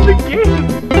part of the game.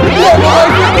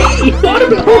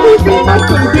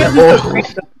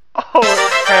 Oh,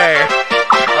 hey.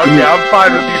 Okay, I'm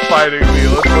fine with you fighting me.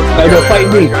 Let's go. I know, fight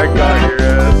me. I got your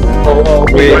ass. Oh,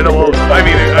 wait. I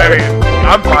mean,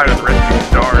 I'm fine with risking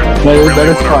stars. No,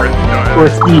 better start. Or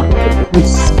Steve.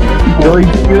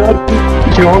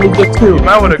 You only get two. You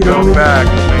might want to go back.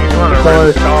 You want to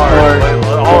risk stars.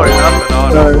 All or nothing on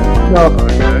it. No.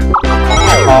 Okay.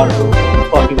 Autumn,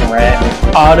 fucking rat.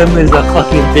 Autumn is a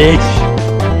fucking bitch.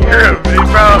 You're a big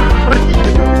bro.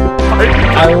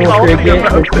 I will forget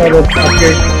this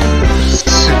motherfucker.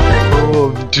 Oh,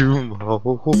 Dumo.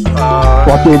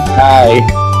 Fucking die.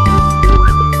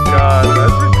 God,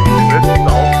 that's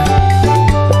salty.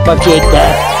 Fucking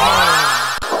die.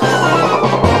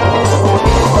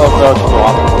 Oh no,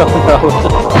 swap. Oh no.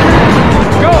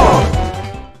 Go!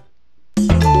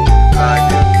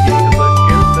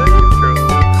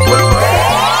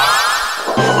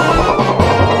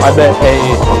 I bet A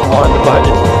on the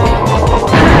button.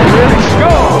 Let's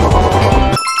go!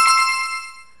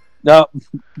 No,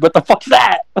 what the fuck's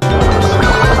that?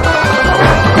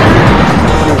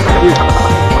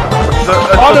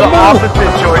 The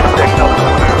opposite joystick helps us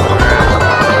move.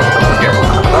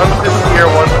 I'm just here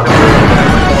once to move.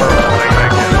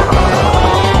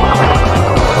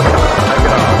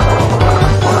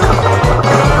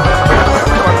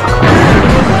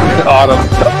 Autumn.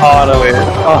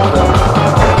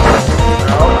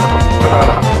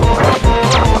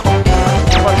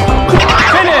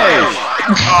 Finish!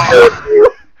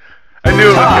 I knew it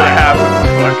was gonna happen.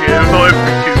 Fuck it, it was only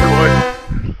for 2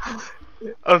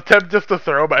 coins. I was tempted just to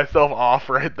throw myself off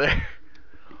right there.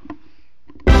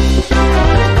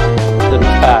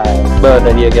 But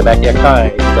then you get back your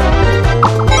kind.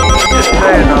 Just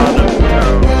saying,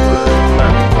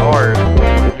 that's hard.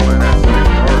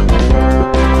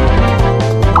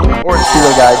 Or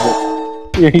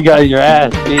You got your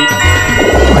ass beat.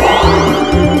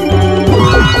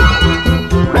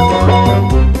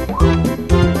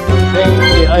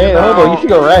 Hey, Hobo, you should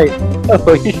go right.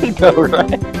 Hobo, you should go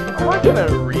right. I'm not gonna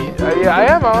read. Yeah, I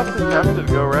am honestly tempted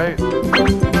to go right.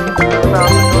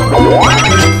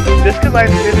 Just so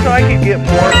I can get more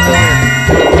points.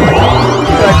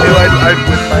 If I do, I'd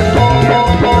win my game.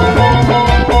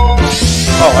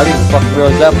 Oh, I didn't fucking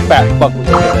realize that fat fuck was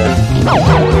over there.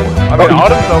 I mean,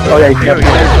 Autumn's over yeah, there. you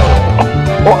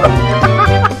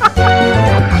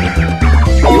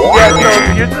Yeah, so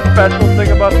here's the special thing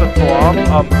about the swamp.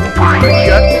 If you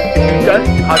just touch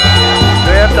it, you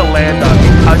don't have to land on it.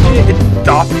 Touch it, it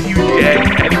stops you dead,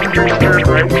 and your turn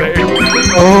right there.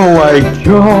 Oh my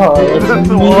god. The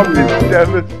swamp is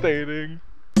devastating.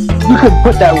 You could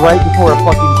put that right before a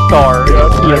fucking star.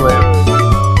 Heal it.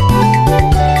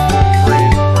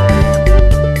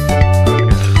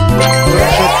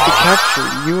 To capture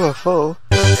UFO.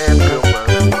 And Goomba.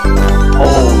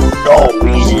 Oh no,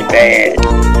 easy man.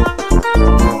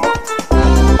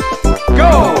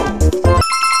 Go!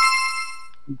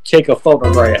 Take a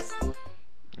photograph.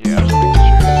 Yeah, I'm just making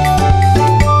sure.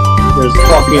 There's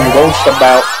fucking ghosts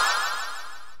about.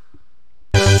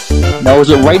 Now, is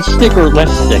it right stick or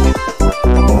left stick?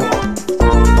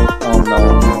 Oh no.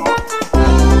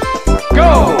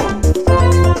 Go!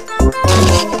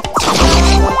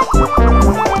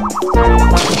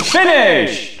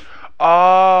 Finish!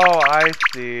 Oh, I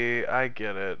see. I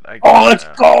get it. Oh, let's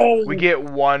go! We get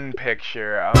one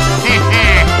picture.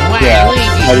 Yeah,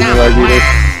 I didn't realize either.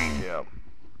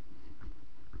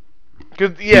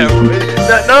 Yeah.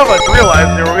 Cause none of us realized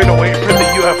they were gonna wait for the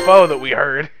UFO that we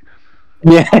heard.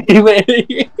 Yeah,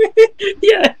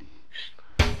 yeah.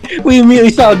 We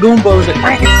immediately saw Goombos.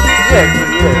 Yeah,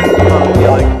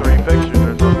 like 3 pictures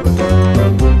or something.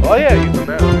 Oh yeah, you can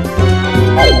now.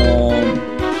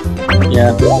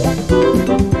 Yeah.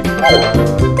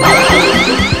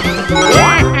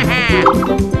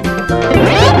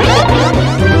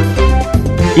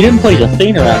 You didn't play the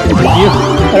thing around, did you?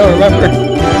 I don't remember.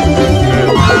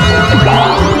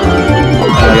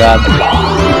 god.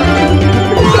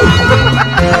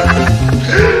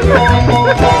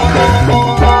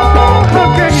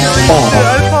 Okay,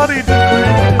 I thought he just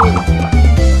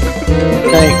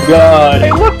Thank god.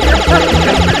 Hey, look!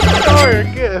 Star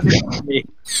again!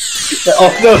 Oh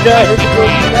no, no,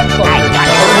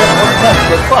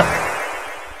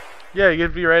 Yeah,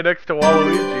 you'd be right next to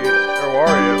Waluigi or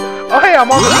Wario. Oh hey, I'm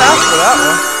on the path for that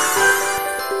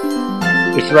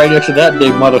it's right next to that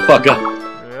big motherfucker. one.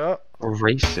 Yeah.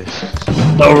 Racist.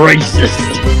 The racist.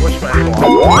 Wish my swamp.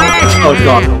 Oh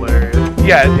god. Hilarious.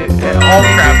 Yeah, all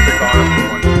traps are gone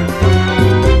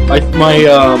after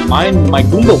My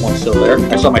Goomba one's still there.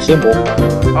 I saw my symbol.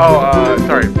 Oh,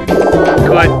 sorry.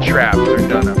 Good traps are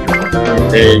done after one.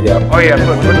 There you go. Oh yeah,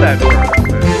 put that.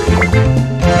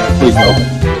 Please no.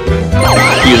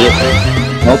 Use it.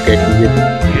 Okay, use it.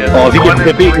 Yeah, Oh, if you get 1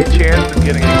 in 3 chance of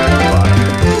getting a good spot.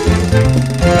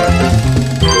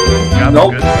 Got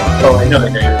Nope. the good spot. Oh, I know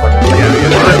that you're fucking. Yeah,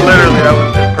 literally, that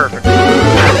was perfect.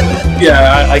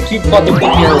 Yeah, I keep fucking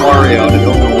picking your Wario, and I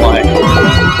don't know why.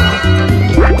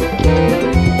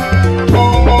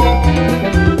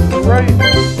 Right.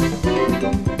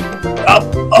 Up,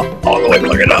 all the way,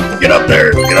 look it up. Get up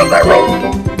there, get up that rope.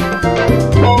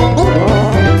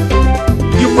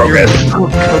 You broke it.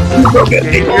 You broke it.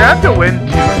 You have to win 2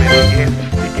 mini games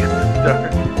to get the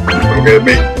start. Broke it,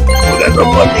 me. Oh, that's so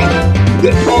lucky.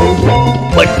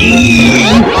 Lucky.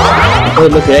 Oh,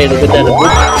 look at that.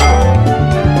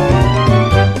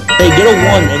 Hey, get a 1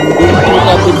 and go kill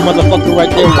that big motherfucker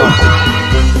right there.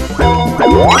 I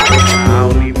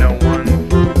don't need no 1.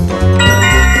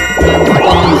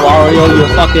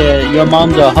 Wario, your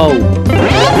mom's a hoe.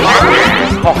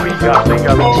 Oh, they got the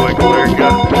wiggler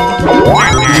gun.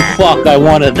 You fuck, I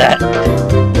wanted that. You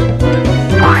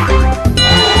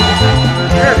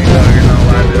already know you're not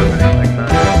allowed to do anything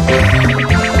nice.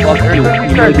 Fuck Every you. time you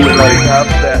You start may be putting right. up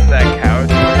that couch,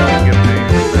 you don't give me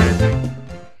anything.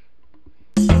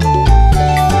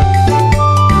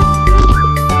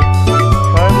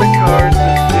 Find the cards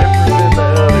that's different than the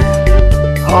others.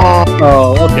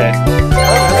 Oh, okay.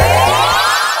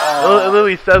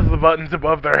 Lily says the buttons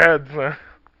above their heads.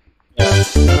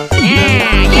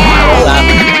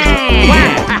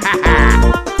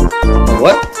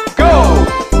 What? Go!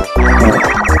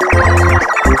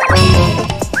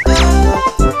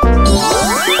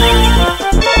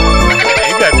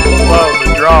 You got too slow to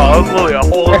draw. That was Lily a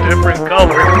whole different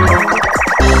color.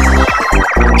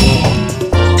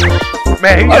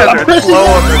 Man, you guys are slow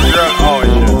on the draw. Oh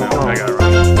shit, no, I got it wrong.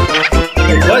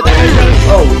 What?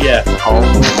 Oh, yeah.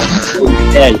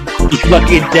 Dead. He's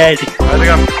fucking dead. I think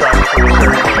I'm trying to pull the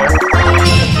curtain here.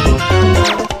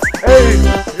 Hey!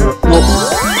 Yeah. Well,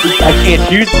 I can't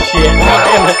use the shit.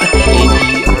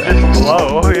 Just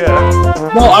slow,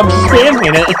 yeah. No, I'm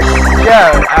spamming it.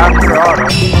 Yeah, after auto.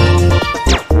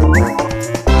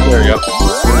 There we go.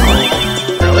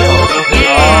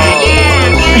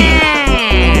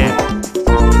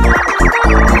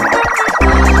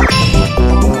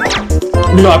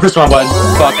 No, I pressed the wrong button.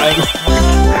 Fuck, I was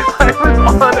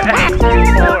on X4.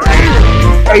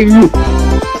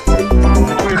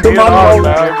 Come on,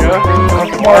 Mario.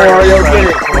 Come on, Mario, get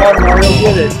it. Come on, Mario,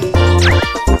 get it.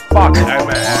 Fuck, I'm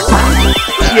at X.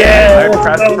 Yeah! I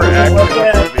pressed for X.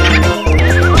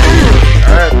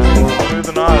 Alright,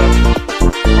 moving on.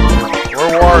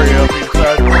 We're Wario if he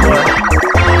decides to play.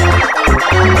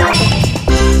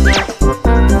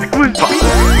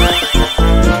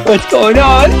 What's going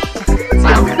on? I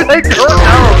don't know.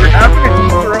 We're having a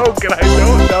stroke and I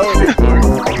don't know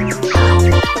anymore.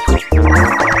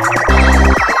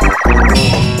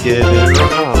 Get it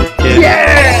wrong.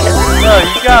 Yeah! No,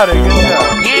 you got it. Good job.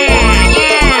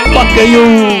 Fuck you!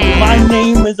 My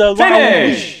name is a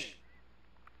Finish!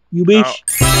 You bitch.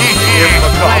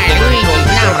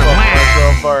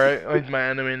 Alright, he's my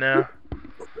enemy now.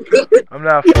 I'm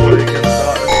not fully gonna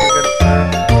stop.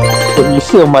 If you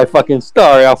steal my fucking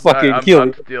star, I'll fucking kill you.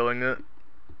 I'm stealing it.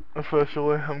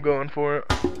 Officially, I'm going for it.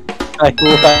 I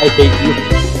hate you.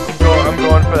 I'm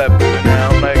going for that boot now.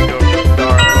 I might go for the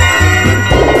star.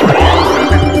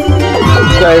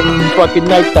 It's not even fucking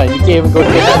nighttime. You can't even go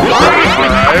get that.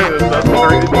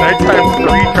 Alright, that's nighttime 3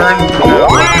 turns from now.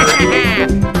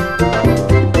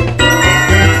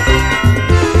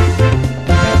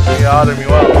 You oughta me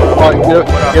well. Oh,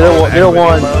 get a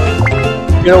 1.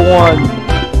 Get a 1.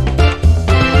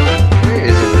 Where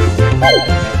is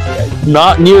it?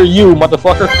 Not near you,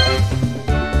 motherfucker.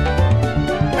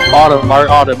 Autumn, I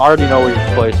already know where your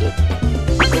place is.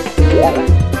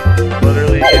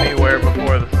 Literally anywhere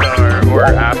before the star or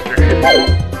after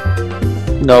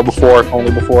it. No, before.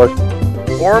 Only before.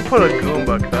 Or put a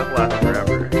Goomba, because that lasts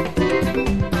forever.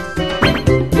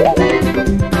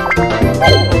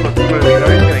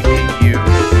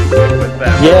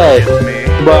 Yes, It's me.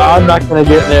 but I'm not gonna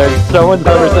get there. Someone's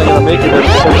never gonna make it there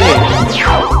for me.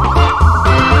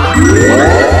 You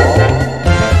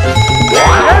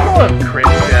guys all have cringe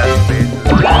ass faces.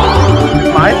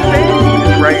 My face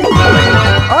is right.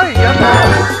 Oh, you got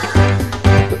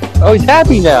that. Oh, he's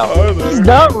happy now. Oh, there. He's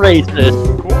not racist.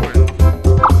 Of course.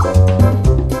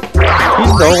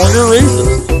 He's no longer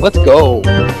racist. Let's go.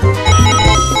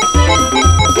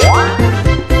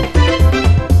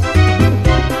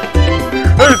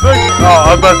 Hey, thanks. Oh, I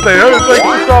was about to say, hey, thanks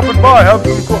for stopping by. Have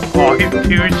some cool. Oh, he's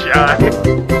too shy. He's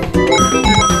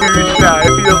too shy.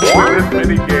 If he doesn't play this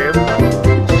mini game.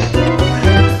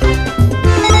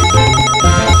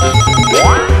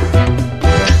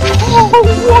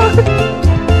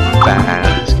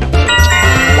 Fast.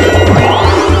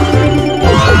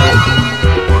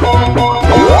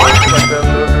 Like those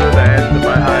are the ends of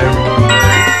my high roll.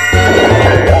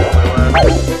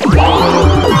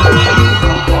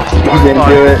 He didn't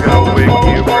do it. Gonna wig you,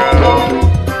 bro.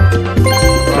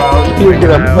 He's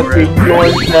gonna fucking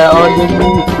yoink that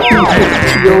underneath.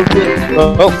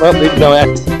 Oh, there's no X.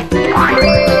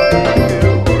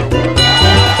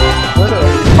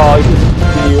 Oh, you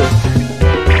see it.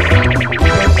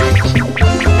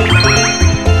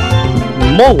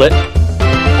 Mullet?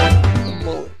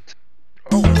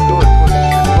 Oh, good.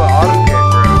 It's what Autumn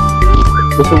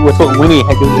came through. With what Winnie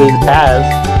has.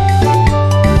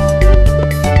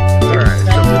 Alright,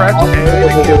 so press A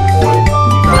to get points.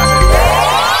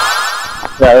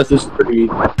 Yeah, this is pretty.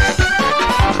 Go!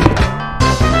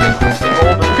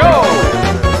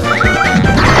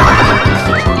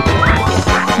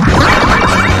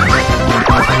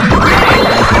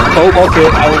 Oh, okay,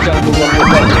 I was gonna move on.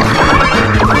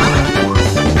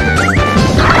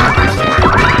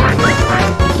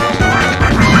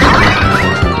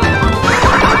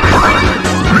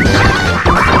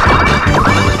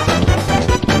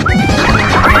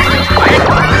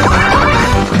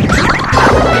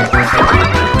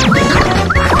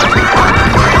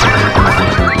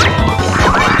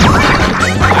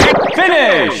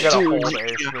 Finish! Got a hold A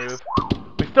smooth.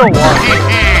 We still won.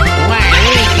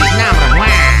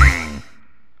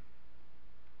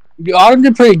 The Autumn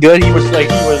did pretty good. He was what was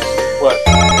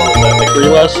that, like 3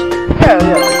 less? Yeah,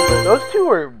 like, those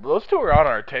two were on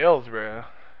our tails, bro.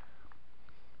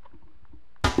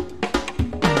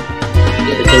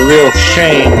 It's a real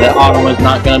shame that Autumn was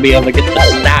not gonna be able to get the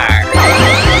star.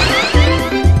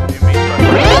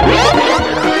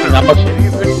 I'm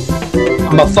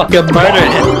a fucking murder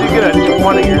him. You get a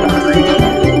 20, you're not reaching.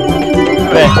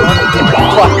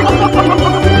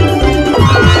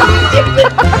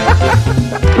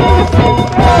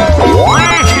 So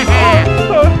sad.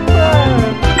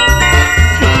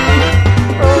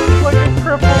 Bro, it's like a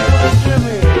cripple for the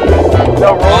Jimmy. No,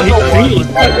 roll the one. He's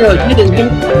not really good. Give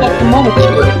him the fucking money. You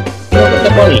don't get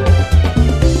the money.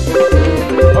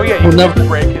 Oh yeah, you We'll can never-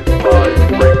 break his claws.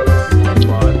 Break other people's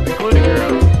claws, including your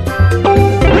own.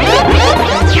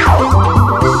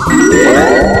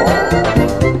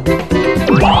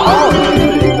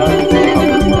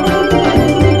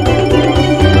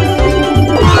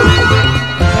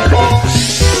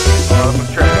 I'm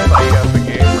trying to psych out the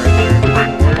game right there.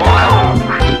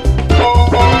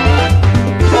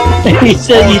 He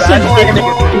said it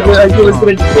was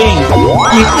gonna change.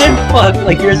 You said fuck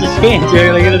like yours is changed. You're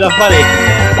gonna get enough money.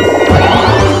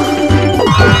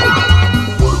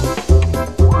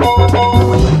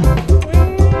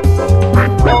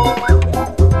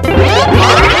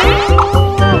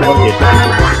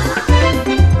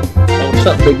 What's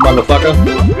up, big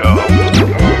motherfucker?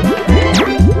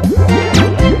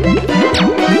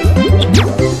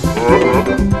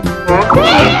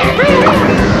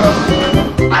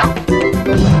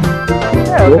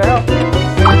 Yeah, okay.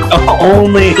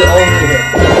 Only.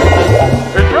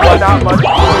 There's really not much.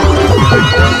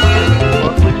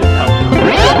 Mostly just help.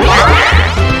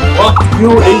 Fuck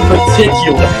you in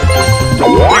particular.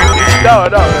 No,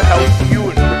 it helps you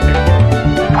in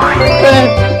particular.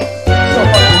 So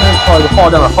fucking hard to fall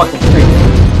down a fucking tree.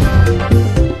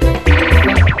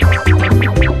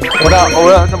 Not all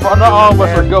of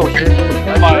us are ghosts.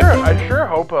 I sure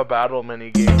hope a battle mini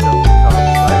game doesn't come.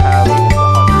 I have almost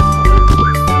 100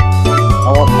 points. I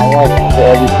want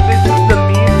every. This is the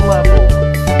meme level.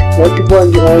 What you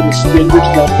want to all the strangers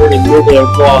number and you're there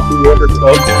block the water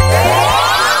tub.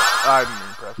 Yeah, I'm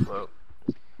impressed though.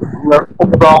 You're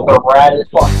all the raddest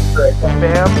fucking trick.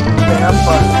 Spam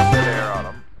button there on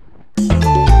them.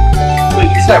 Wait,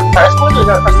 you said press one or you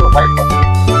gotta press the right button?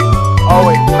 Oh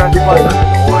wait, press button in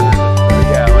order.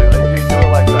 Yeah, like you do it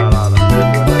like that on them. Do it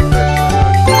like this.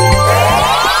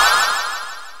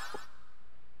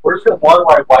 Where's the one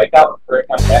where I wipe out the trick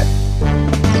on that?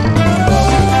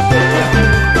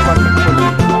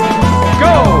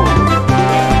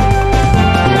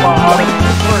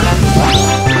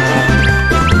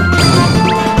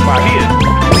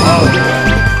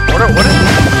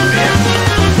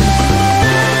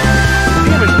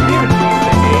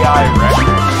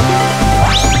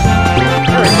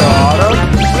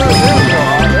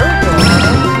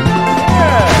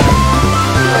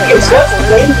 just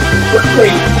waiting for me.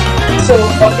 So,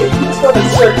 okay, you just got a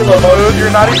circular Dude, motion.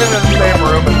 you're not even in the same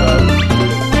room as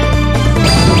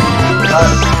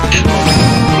us.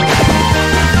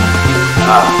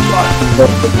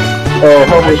 Oh, I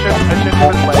holy should have been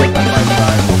laying on my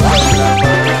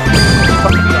side.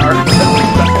 Fucking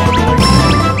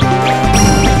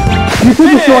You could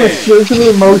just want a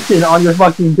circular motion on your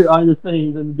fucking on your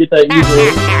things and get that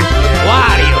easily.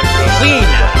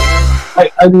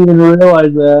 I didn't even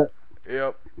realize that.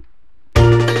 Yep.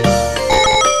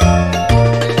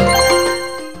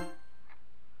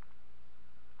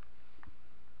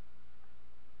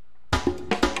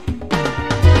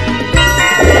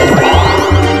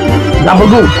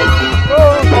 Gabagoo!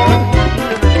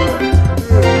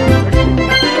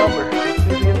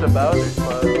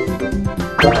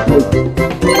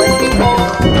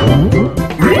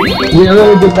 We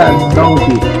really get that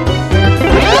donkey.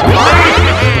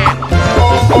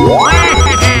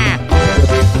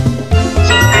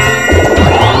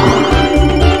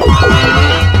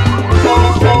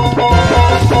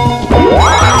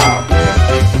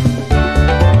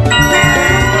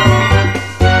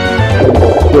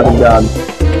 Good God.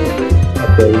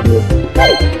 Okay,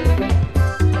 good.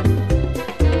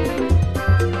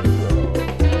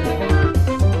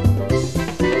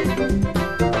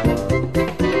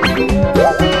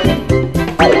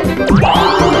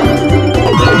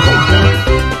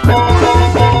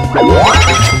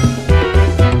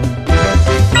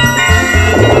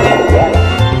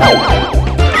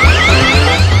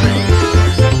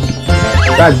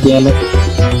 God damn it.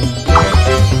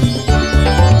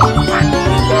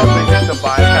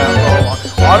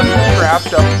 Autumn's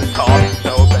trapped up the top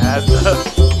so bad.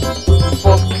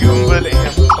 Both Goomba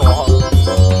and Swamp.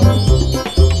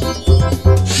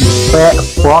 Fat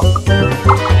fuck.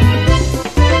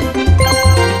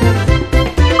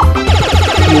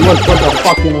 You look like a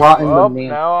fucking rotten Well, banana.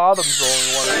 now Autumn's the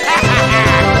only one.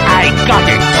 I got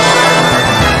it!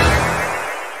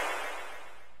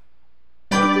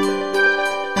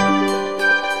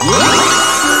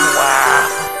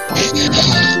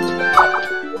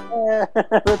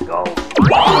 Let's go.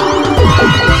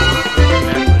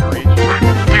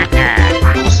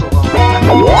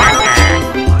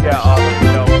 Yeah,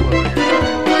 Autumn, no clue what you're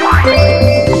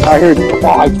saying. I heard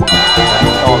five.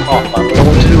 I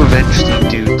want to eventually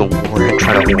do the war and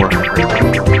try to war everything.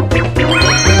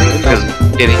 Because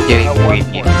getting way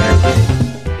in there.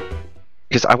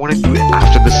 Because I want to do it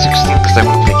after the 16th because I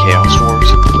want to play Chaos Wars.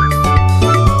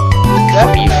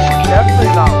 Definitely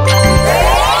not what you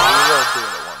were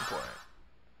doing at one point.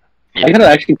 I gotta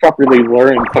actually properly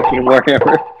learn fucking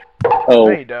Warhammer. Oh.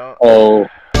 No, you don't. Oh.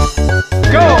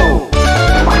 Go!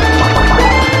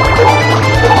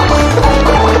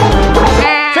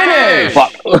 Finish!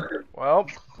 Fuck. Well,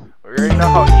 we already know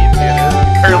how easy it is.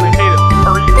 You barely made it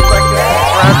 3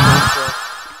 seconds.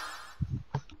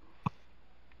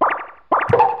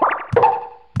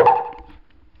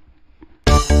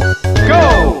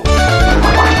 Go!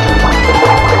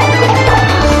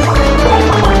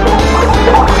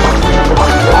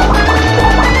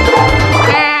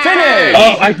 Finish!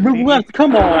 Oh, I moved left.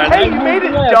 Come on. Hey, I you made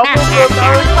it moved double left. the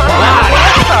amount of time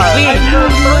last time. I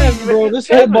moved left, bro. This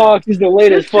hitbox is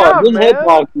delayed as Good fuck. job, This man.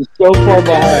 hitbox is so far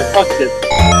behind. Fuck this.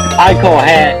 I call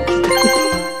hat.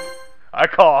 I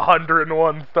call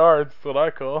 101 stars. That's what I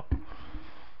call.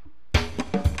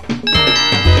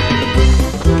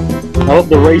 Oh,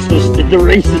 the racist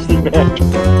is back.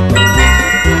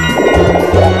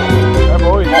 I've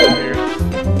always been here.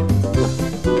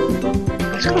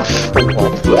 It's gonna fall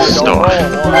off the Don't star. roll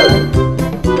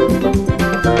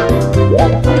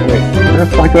Where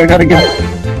the fuck do I gotta go?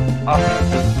 one.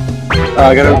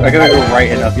 I gotta go right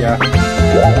enough, yeah.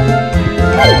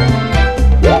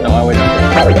 No, I wait.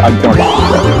 I'm dark.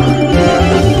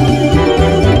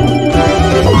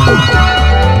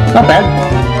 Not bad.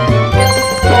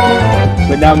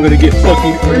 But now I'm gonna get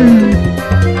fucking.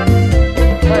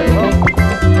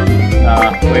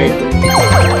 Wait.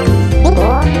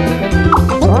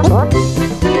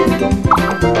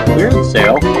 We're in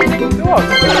sale.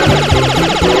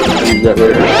 Use that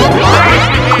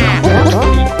later.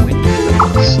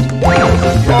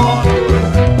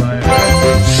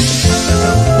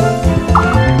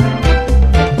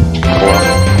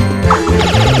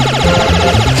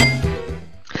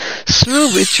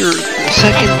 Smooth, it's your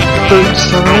second, third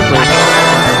survivor.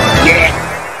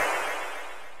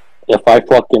 If I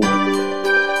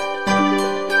fucking.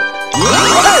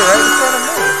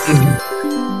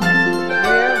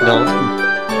 No.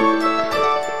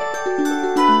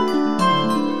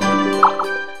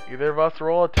 Either of us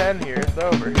roll a 10 here, it's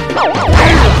over.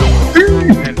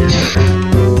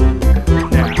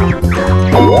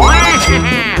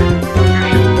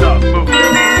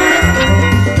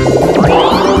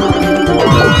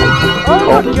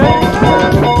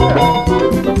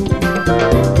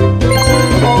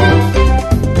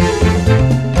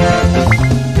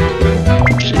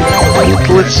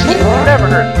 Let's see. Never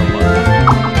heard so much.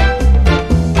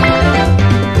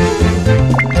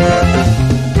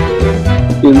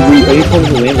 Dude, every time we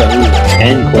land, I lose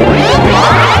 10 coins.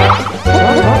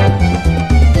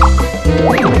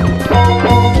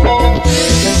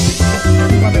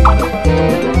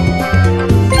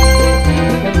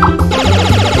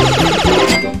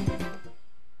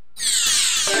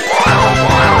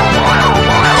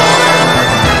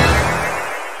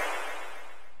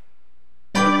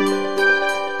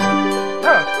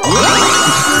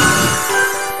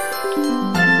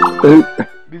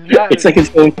 It's like it's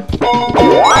going.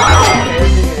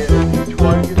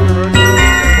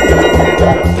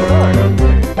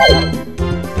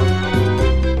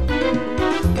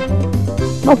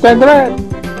 Not bad, that.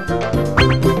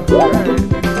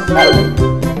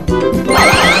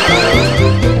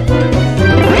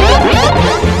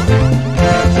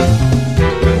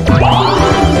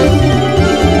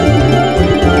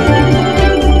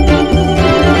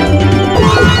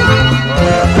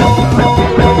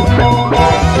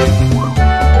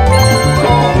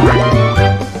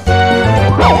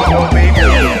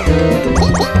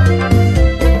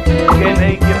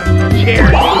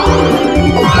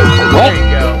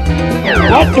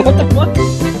 What the fuck?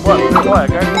 What?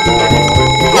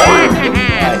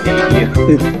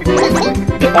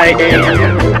 I hate you.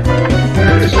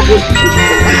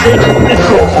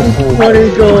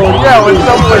 20 gold. Yeah, when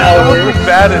someone's as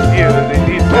bad as you, they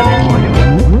need 20 points.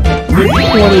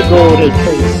 20 gold is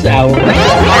pretty sour.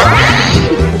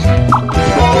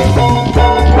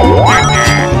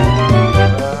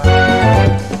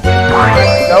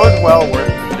 That was well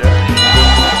worth the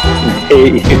I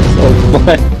hate you so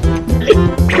much.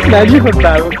 Imagine if a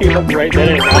battle came up right then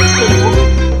and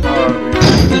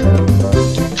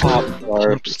Pop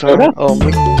star. Oh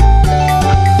my.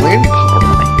 Land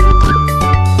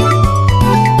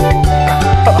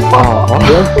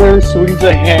One player swings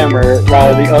a hammer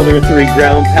while the other 3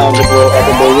 ground pound to blow up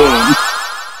a balloon.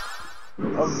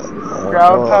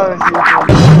 Ground pound is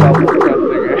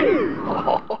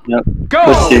Yep. Go!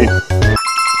 Let's see.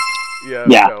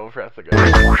 Yeah. Go, press the go.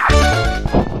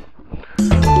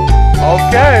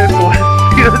 Okay, so let's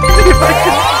see if I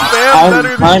can spam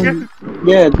better than you.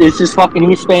 Yeah, it's just fucking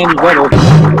he spams better.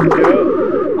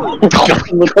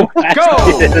 Look how fast Go!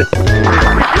 he is.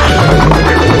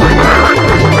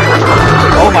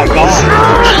 Oh my god.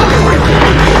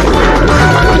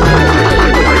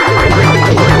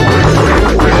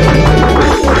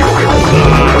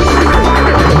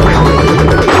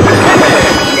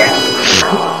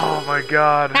 Oh my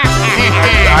god.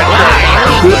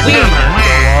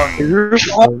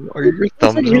 Are your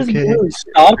thumbs okay?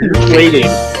 Stop inflating.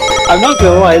 I'm not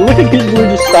gonna lie, look at his balloon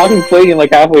just stop inflating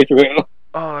like halfway through.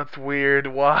 Oh, that's weird.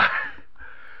 Why?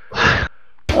 I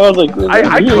was like,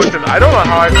 I couldn't. I don't know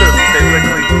how I could have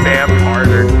physically spammed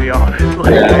harder, to be honest.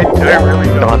 Like, I really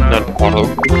don't know.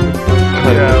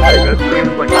 Yeah, like, that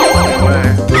seems like the only way.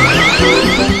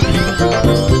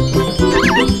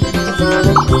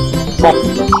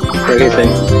 Everything.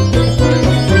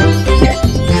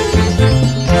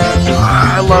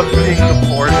 I love seeing the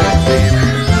poor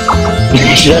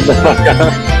succeed. Shut the fuck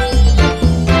up.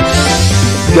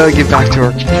 We gotta get back to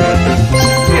our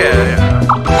Yeah.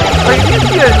 Like, you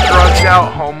see a drugged out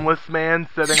homeless man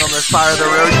sitting on the side of the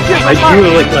road, you give him I money. do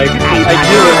look like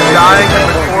Dying in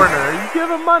the corner, you give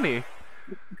him money.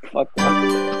 Fuck that.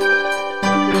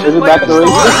 Is it back to the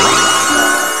race?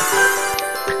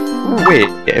 Wait,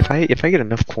 if I get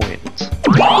enough coins.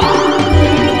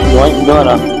 You ain't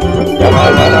gonna. Oh,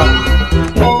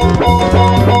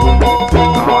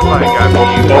 I got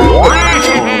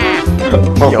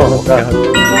Oh, God.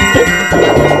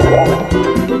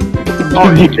 Oh,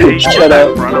 you shut up.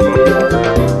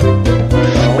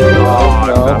 No.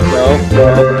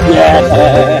 Yeah,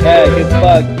 good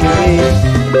fuck,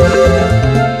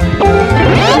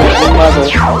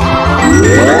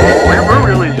 We're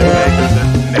really just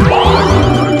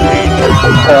making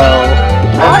this now.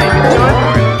 Why?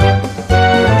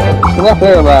 It's not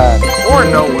fair, man. Or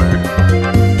nowhere.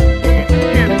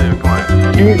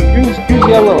 Choose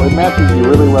yellow. It matches you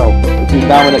really well. It's your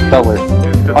dominant color.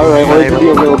 Alright, let's be a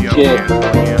little chick.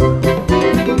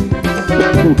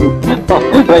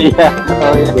 But yeah.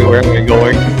 Oh, yeah. Wait, where am I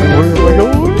going?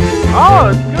 Oh,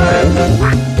 it's good.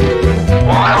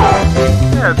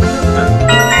 Yeah, it's good.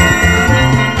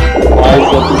 Why is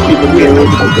that the cheap of you?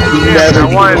 Yeah, I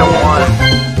wanted a 1.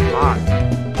 Fuck.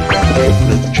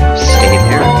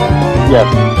 Yes.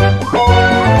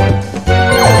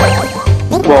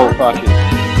 Whoa, cautious.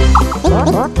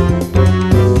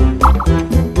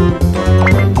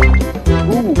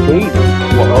 Ooh, baby.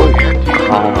 Whoa.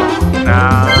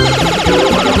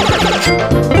 Nah.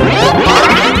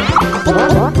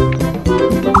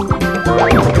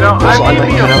 You know, I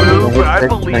may be a boo, but I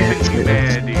believe in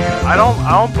humanity. I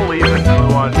don't believe in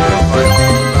blue on blue.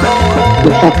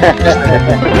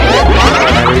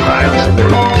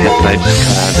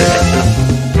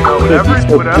 Whatever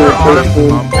Autumn's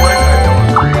mumbling, I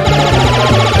don't agree.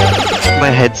 My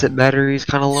headset battery is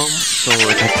kind of low, so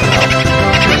it has to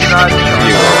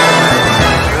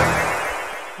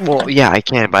You're not Well, yeah, I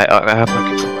can, but I have my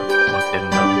controller plugged in. Do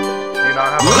you not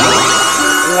have a...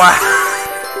 Wow.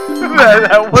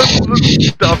 that was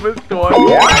the dumbest one.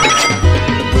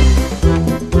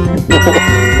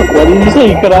 What did you say?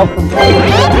 You cut off from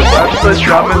That's the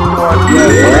dumbest one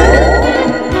yet.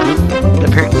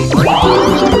 Apparently,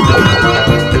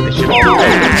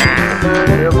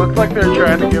 It looks like they're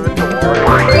trying to give it to Wario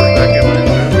for a second.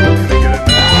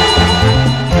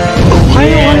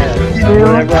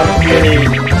 Whenever I'm kidding,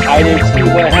 I didn't see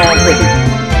what happened.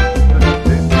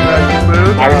 That's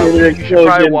smooth. I heard an You should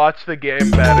probably explosion. watch the game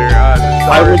better. I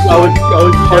was plugging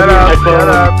Shut my up, phone. shut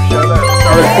up, shut up. I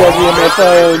was plugging in my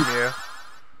phone. Yeah.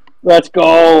 Let's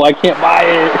go. I can't buy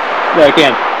it. No, I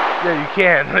can. Yeah, you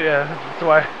can. Yeah, that's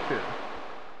why.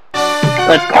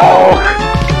 Let's go.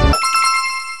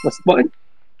 What's the button?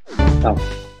 Oh.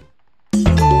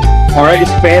 Alright,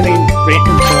 expanding.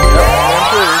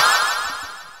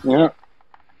 Yeah.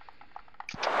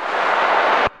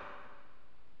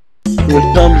 Your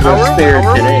thumbs How are are spared we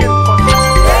today. in fucking...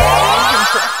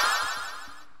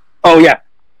 Oh, yeah.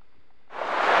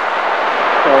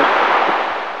 Sorry.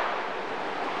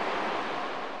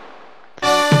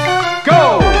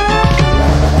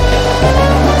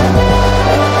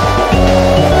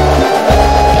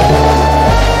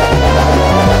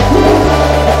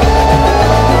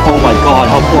 Oh my god,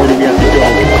 how far do we have to go?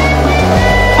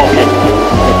 Oh, yeah.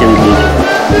 Okay, we made it.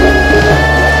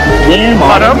 Damn,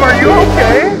 Autumn, are you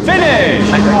okay?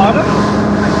 Finish! Autumn?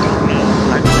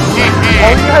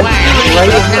 All you had to do was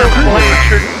press your play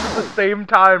triggers at the same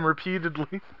time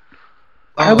repeatedly.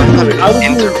 I was doing, It was,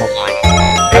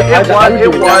 but if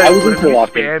you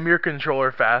interlocking. spam your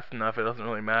controller fast enough, it doesn't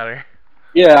really matter.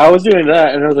 Yeah, I was doing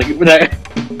that, and I was like,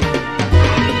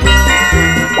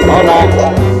 oh no.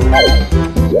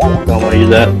 Don't want to use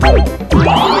that.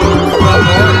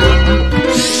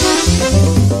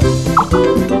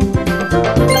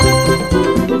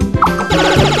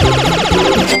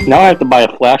 Now I have to buy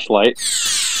a flashlight.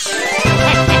 someone's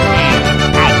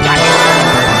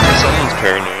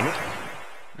paranoid.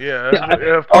 Yeah,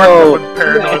 Yeah, of course someone's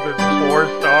paranoid with 4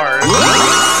 stars.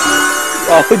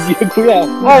 Oh, yeah.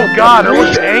 Oh god, it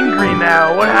looks angry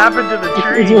now. What happened to the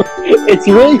tree? It's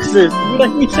racist.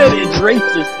 Like we said, it's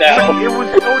racist now. It was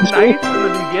so nice in the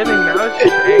beginning, now it's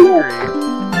just angry.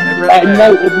 At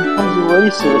night, it becomes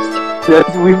racist.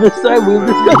 Yes, we've discussed.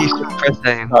 He's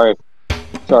depressing.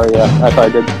 Sorry, yeah, I thought I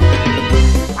did.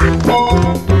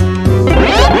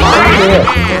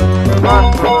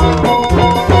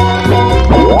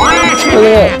 Look at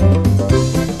that.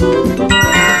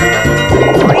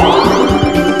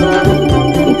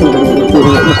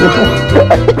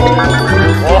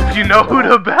 Well, you know who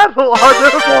to battle on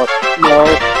them? No.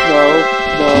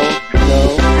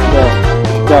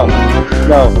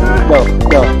 Do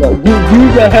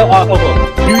the hell off of them.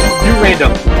 Do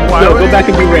random. Why No, would go you- back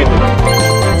and do random.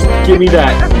 Give me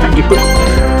that.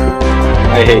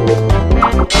 I hate you.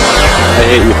 I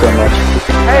hate you so much.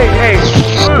 Hey,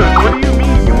 Smooth, what do you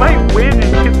mean? You might win and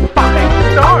get 5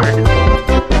 stars.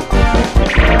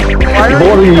 Why are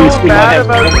More you than so used to bad have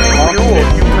about no being dueled?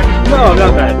 You might... No, I'm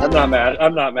not mad. I'm not mad.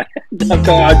 I'm not mad.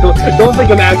 Don't think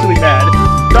I'm actually mad.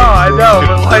 No, I know,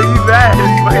 but why are you mad? You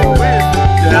might win.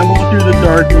 And I'm going through the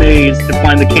dark maze to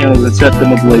find the candles and set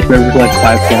them ablaze. There's like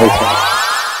 5 candles.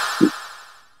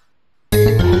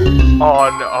 Oh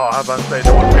no, I was about to say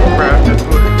no one picked Crafted.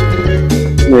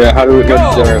 Yeah, how do we get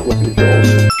there with controls?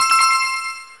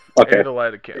 Okay. To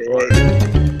light a candle.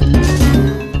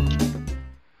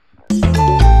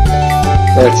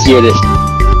 Let's get it. I'm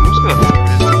just gonna throw his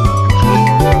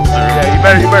controller.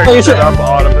 Yeah, you better Oh, you shut said- up,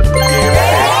 Autumn. This is game.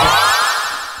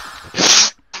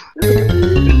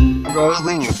 I was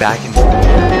leaning back and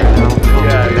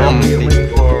Yeah, lean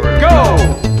forward.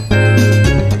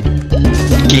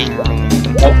 game.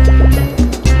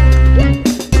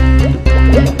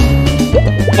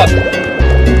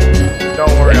 Don't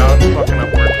worry, I was fucking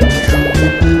up work for you.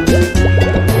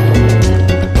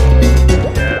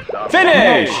 Yeah, stop.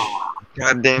 Finish!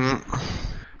 God damn it.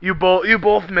 You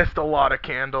both missed a lot of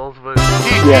candles, but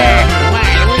Yeah.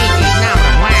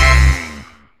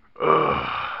 ugh.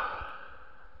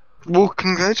 Well,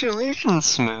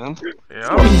 congratulations, man. Yeah.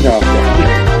 No.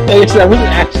 Like I said, I wasn't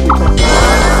actually.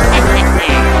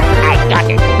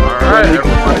 Alright,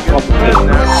 everybody gets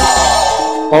business.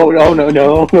 Oh no no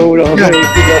no no no! no.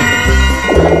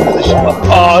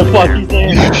 Oh fuck, he's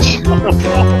there.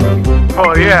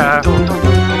 Oh yeah.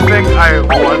 Think I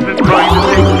wasn't going to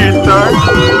take your star?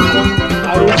 I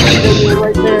was sitting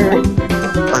right there.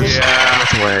 Yeah.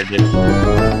 That's why I did.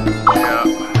 Yeah.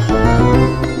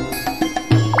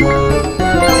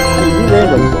 You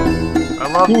random. I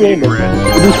love You being random.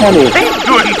 rich. It'd be funny. I ain't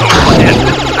doing no shit.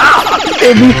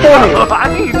 It'd be funny. I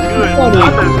ain't doing Funny.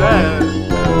 none of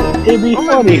that. It'd be I'm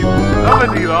funny. gonna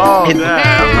need all that.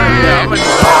 I'm gonna need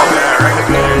all that right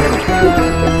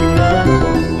there.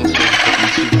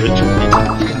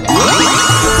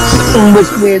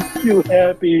 This man's too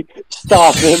happy.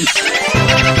 Stop him.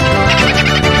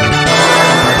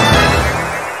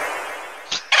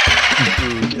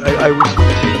 Dude, I wish we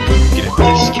could get a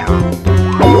discount.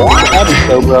 That'd be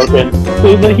so broken.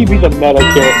 Please let he be the meta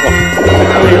character.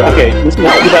 Okay, this is a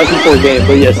 2004 game,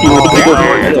 but yes, he was the Oh,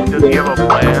 yeah, does he have a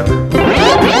plan?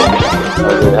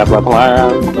 I have my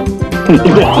plan.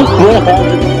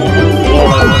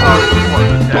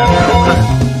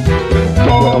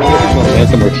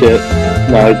 Some more shit.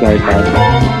 No, he's not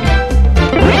fine.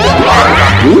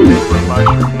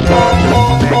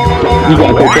 You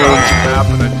got cocaine.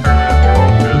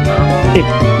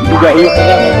 You got you.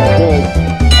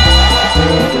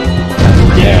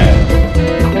 Yeah.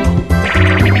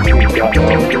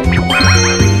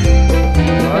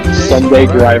 Sunday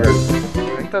driver. I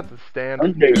think that's a stand.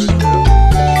 Sunday.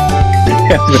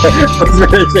 I was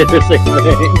gonna say the same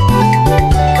thing.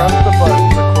 Press the button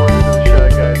according to the Shy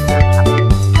Guys.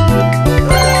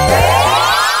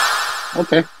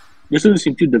 Okay. This doesn't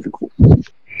seem too difficult.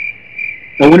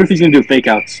 I wonder if he's gonna do fake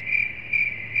outs.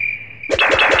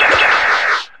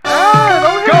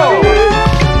 Go!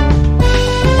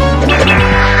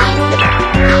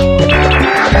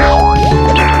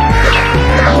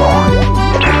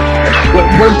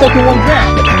 Where the fucking one's that?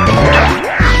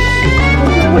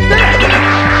 What's that?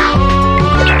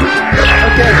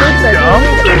 Okay, I pressed that.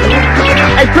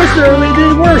 I pressed it earlier, it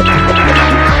didn't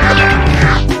work.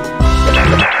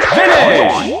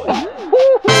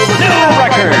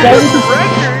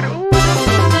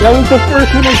 That was the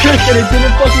first one I pressed and it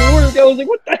didn't fucking work. I was like,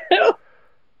 what the hell?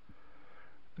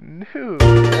 New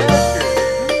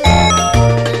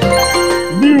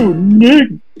record. Dude, Nick.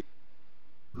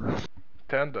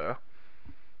 Tenda.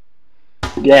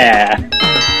 Yeah.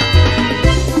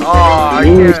 Oh, I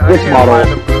New can't Switch model. find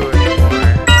the blue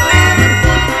anymore.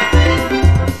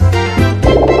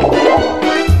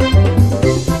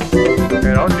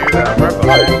 Hey, don't do that. I'm right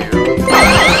behind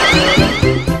you.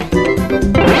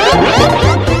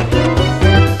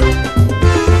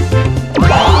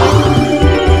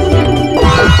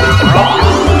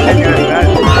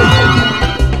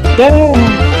 Damn.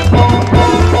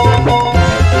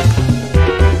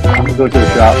 I'm gonna go to the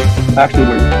shop. Actually,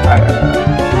 wait.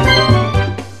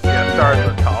 Yeah, start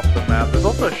at the top of the map. There's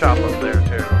also a shop up there,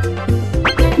 too.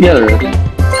 Yeah, there is.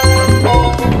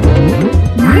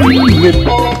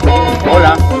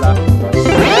 Hola, hola.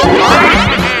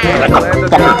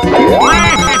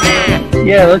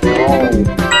 Yeah, let's go.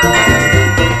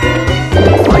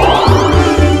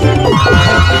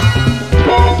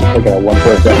 Look at one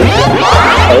for a second.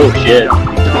 Oh shit.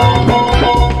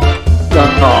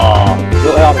 Oh, go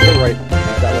out, go right.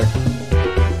 That way.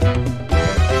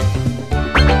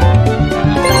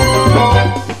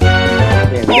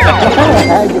 Damn, I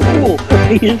had the fool.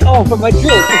 He's all for my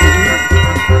joke.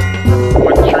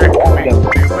 What trick? Being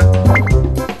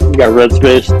stupid? You got red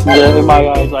space. Yeah, in my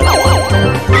eyes,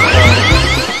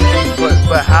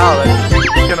 But how? That's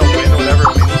he's gonna win whatever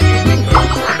mini game he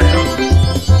goes for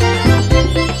now.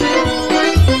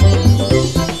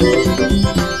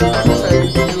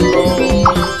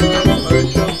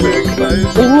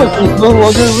 Hey, look, he's no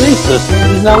longer racist.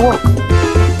 He's not what?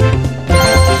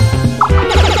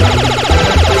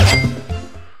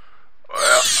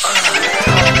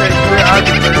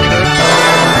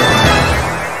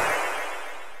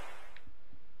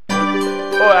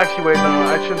 Oh, actually, wait, no,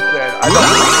 I shouldn't say it. I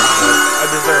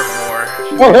don't deserve more. I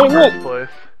should Oh, be hey, in look. first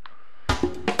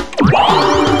place.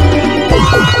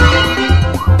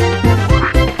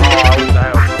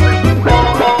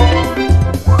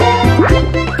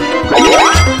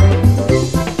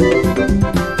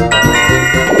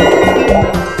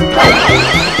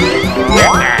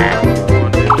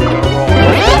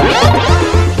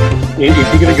 He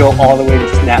You're gonna go all the way to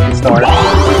Snap and Star.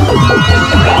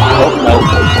 Oh, no.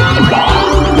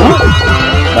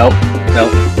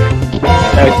 Nope.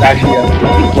 That was actually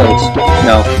pretty close.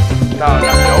 No. No,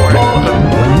 nowhere.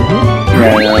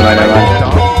 Yeah, never mind.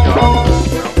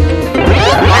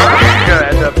 You're gonna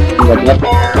end up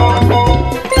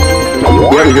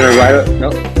Yeah, you're gonna ride it?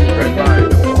 Nope. right behind.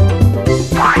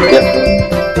 Yep.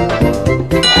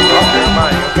 Oh, never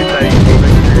mind. You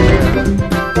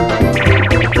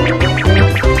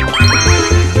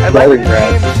can I like this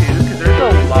game too, because there's a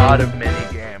lot of mini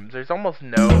games. There's almost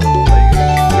no, like,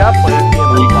 you gotta play this game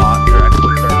a lot to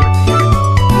actually start repeating.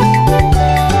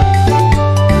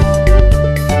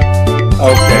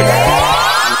 Okay.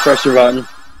 Just press your button.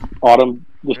 Autumn,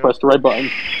 just press the right button.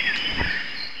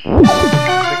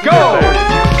 Go!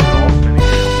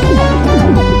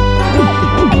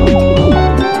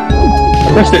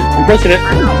 I'm pressing it.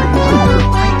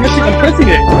 I'm pressing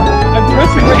it.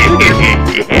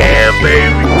 Yeah, baby.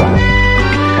 Come on.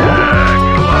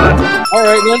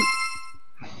 Alright then.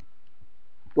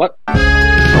 What? I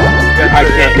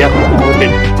can't. Yep.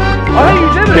 Okay. Oh, you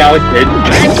did it! Now it did.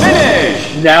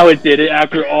 Now it did it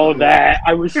after all that.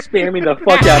 I was spamming the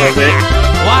fuck out of it.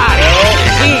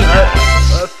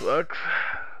 That sucks.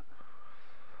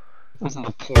 Wasn't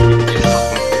the point.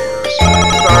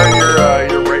 Sorry,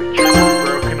 your right trigger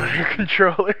broken on your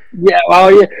controller. Yeah,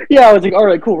 I was like,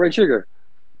 alright, cool, right trigger.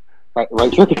 Right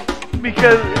trigger.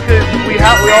 Because we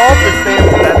all have the same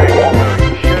settings,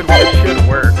 so it should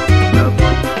work.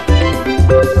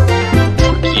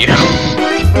 Yeah.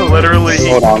 Literally,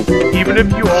 Hold on. even if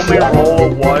you only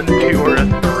roll a 1, 2, or a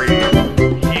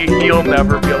 3, he'll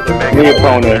never be able to make Any it.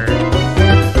 opponent.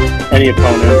 Any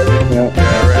opponent. Yeah.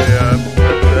 Yeah, right,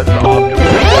 that's the optimal.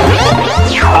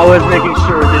 I was making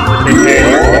sure it didn't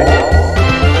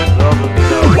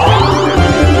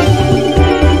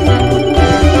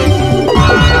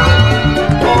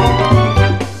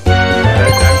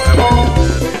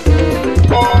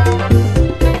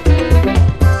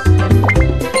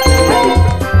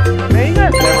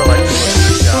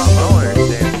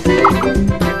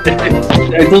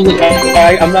the same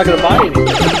thing. I'm not gonna buy anything.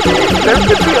 There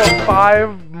could be a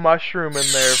 5 mushroom in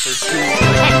there for 2.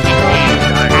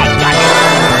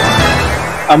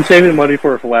 I'm saving money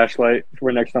for a flashlight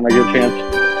for next time I get a chance.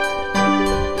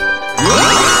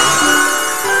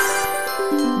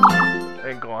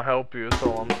 Ain't gonna help you, that's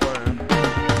all I'm saying.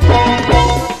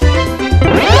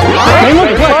 Hey,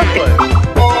 look, Flashlight.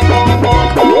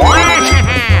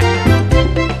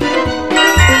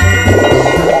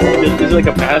 Is it like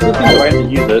a passive thing, or do I have to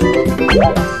use it?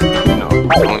 No,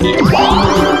 don't use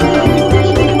it.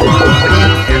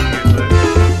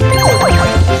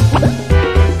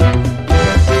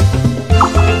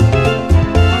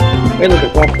 Hey, look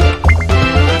at that.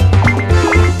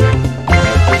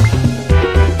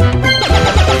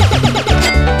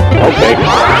 Okay.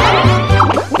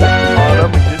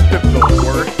 Autumn, you just took the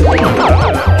worst one out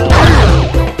of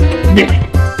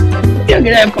Yeah, look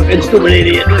at that fucking stupid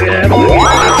idiot. Look at that.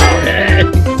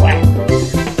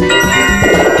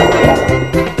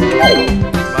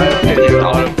 my opinion,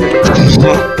 Autumn picked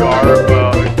the Garbage.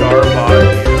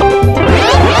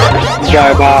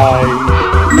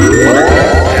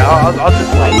 Yeah, I'll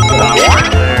just like stop right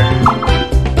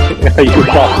there. You're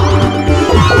fucked.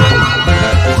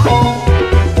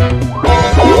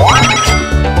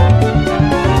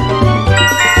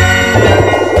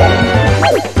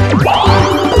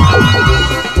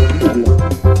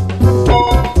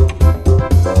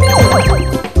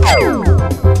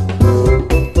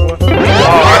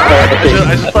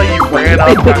 I just thought you ran up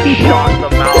and got shot in the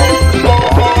mouth and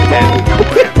lost head.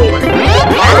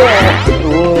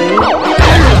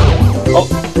 Oh.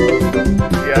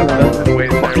 Yeah, that's been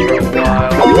waiting there for a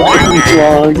while.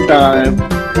 Long time.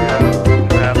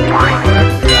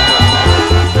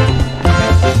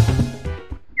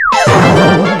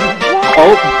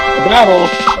 Oh, a battle!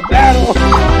 A battle!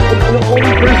 The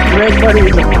only person who has money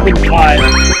is a fucking 5.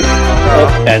 Oh,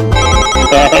 10.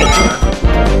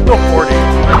 Still 40.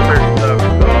 I'm 37.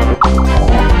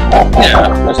 Yeah,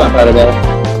 that's not bad at all.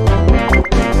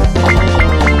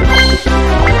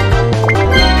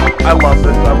 I love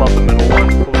this. I love the middle one.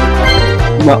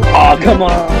 No, oh, come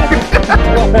on! It's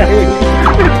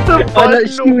the button one. The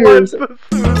smooth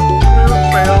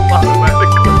fails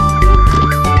automatically.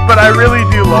 But I really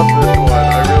do love this one. I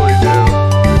really do.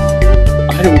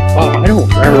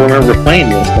 I don't remember playing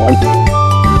this one.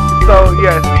 So,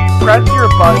 yeah, so you press your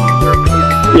buttons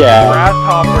repeatedly. Yeah.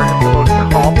 Grasshopper has the most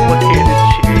complicated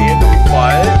chain,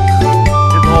 but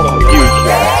it's also huge.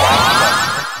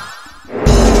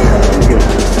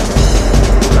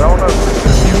 I don't know if this is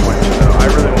going to be a witch, though. I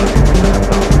really want to be a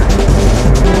witch.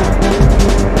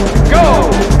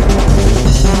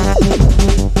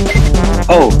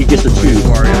 Oh, he gets to choose.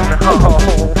 Mario.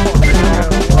 No.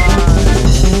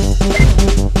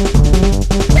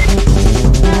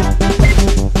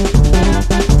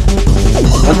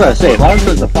 I was gonna say, if I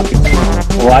was the fucking...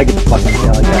 Well, I get the fucking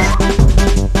tail, I guess.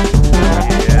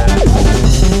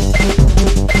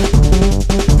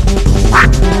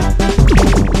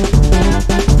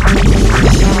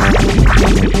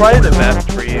 It's probably the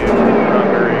best for you.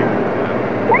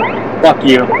 Fuck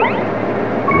you.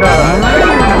 No, I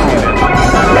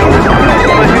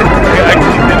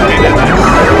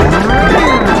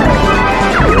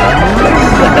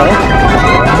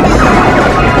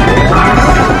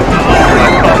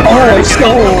Oh, I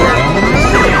stole!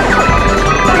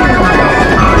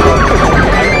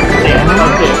 Damn,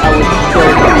 okay, I was so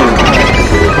confused.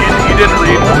 You didn't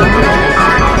read the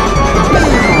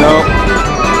No.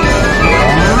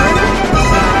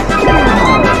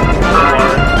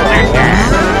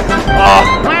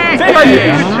 You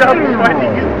jumped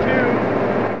fighting you too.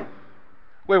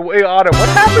 Wait, Otto, what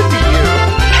happened to you?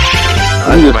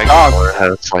 I'm just My dog. controller had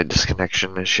a slight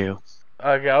disconnection issue.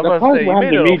 Okay, I was The about to say, you problem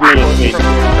made it happened to me almost during from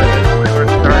the we were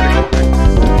starting.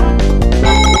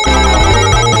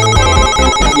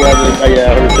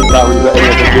 Yeah, ever since that was the end of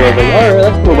the video, I was like, alright,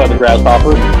 that's cool about the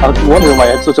grasshopper. I was wondering why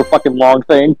it's such a fucking long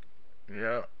thing.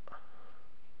 Yeah.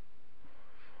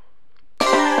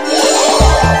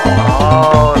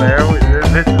 Oh,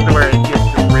 this is where it gets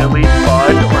really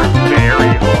fun or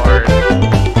very hard.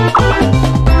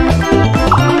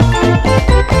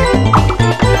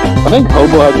 I think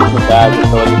Hobo has just the bag,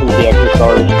 so it's with the extra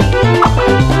stars.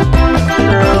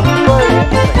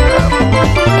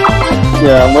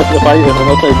 Yeah, unless I die,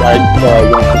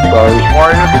 young stars.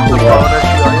 Mario gets the bonus,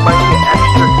 you might get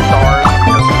extra stars.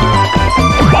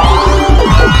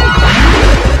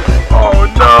 Oh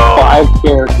no! 5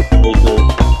 character spaces.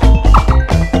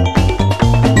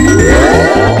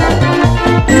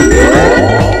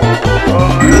 Oh,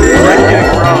 I like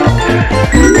getting robbed.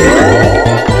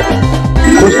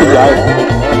 Push the guy.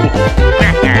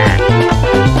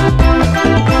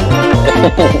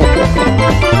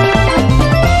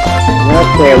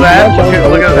 Okay,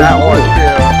 Look at that one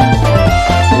too.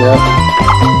 Yeah.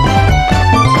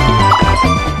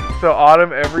 So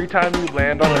Autumn, every time you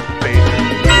land on a space,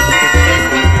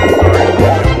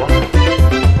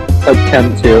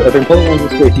 Attempt to. If I'm playing on the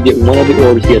space, you get one of the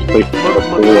orbs he has placed.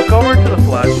 look over to the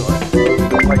flashlight.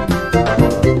 Like,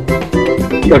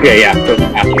 Okay, yeah. So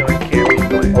after. like can't be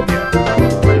played. Yeah.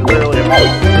 Literally.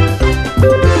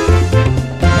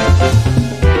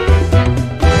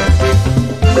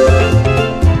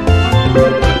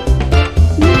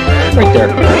 Right there.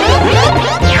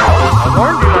 I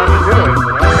warned you not to do it.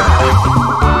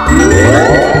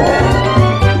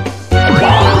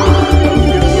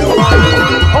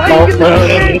 Oh, you get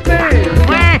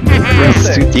the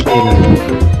same thing!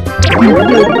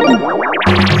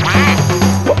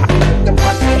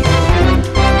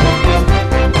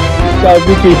 God,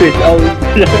 we keep it.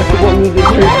 What was it?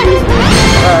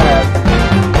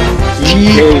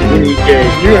 DK.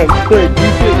 You're gonna play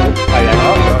DK.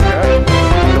 Oh, okay.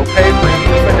 You'll pay for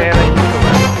each banana you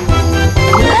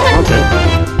collect.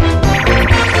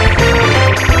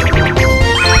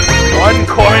 One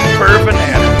coin per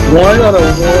banana. One out of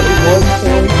one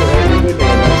coin for every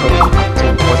banana.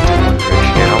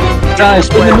 Guys,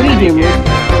 in the minigame,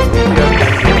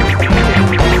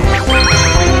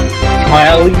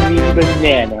 Smiley means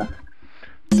banana.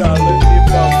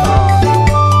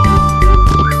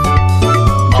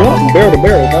 Jump barrel to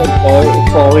barrel,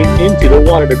 falling into the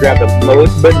water to grab the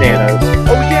most bananas.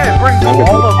 Oh yeah, it brings all of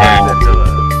us into this.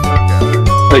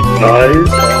 Okay. It does?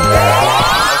 I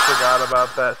forgot about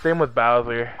that. Same with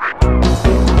Bowser.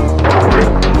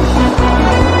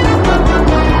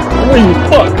 Holy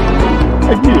fuck! I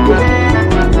need to go.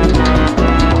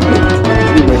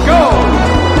 Go!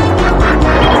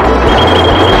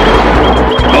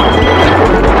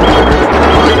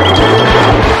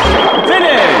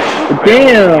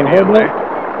 Damn, Headlight.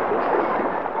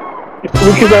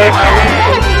 Look at that.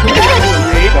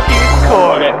 18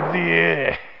 coins,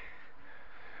 yeah.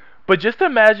 But just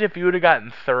imagine if you would have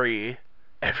gotten 3.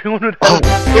 Everyone would have so much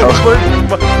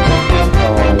money.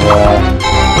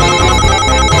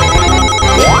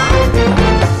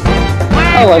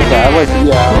 I like that. I like it,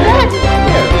 yeah.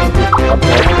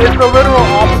 It's the literal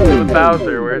opposite of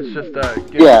Bowser, where it's just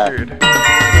get screwed.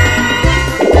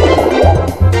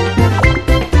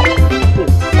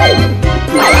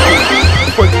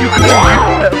 But you could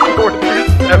have 4 through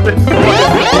 7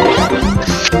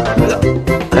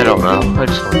 I don't know. I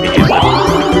just want to use it.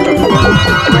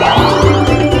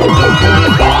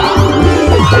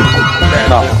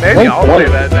 Maybe I'll say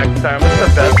that next time. It's the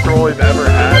best roll we've ever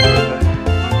had.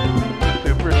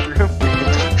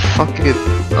 to get.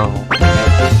 Oh.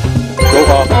 Go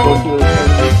off, go to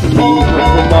the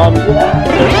mom.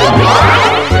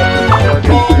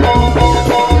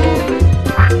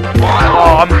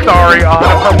 Oh, I'm sorry,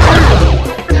 Autumn.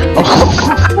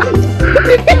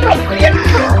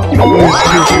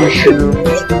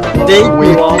 Thank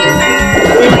you all.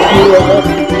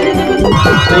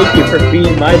 Thank you for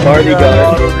being my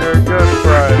bodyguard. You're a good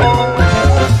friend.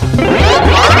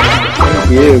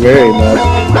 Thank you very much.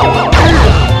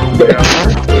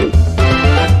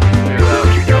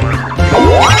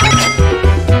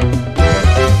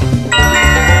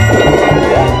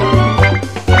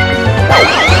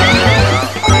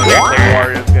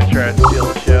 Warrior's gonna try to steal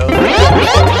the show.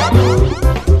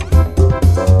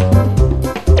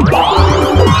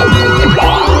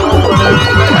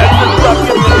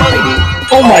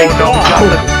 Oh my No, god! got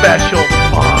the special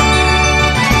font.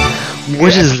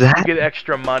 What is that? You get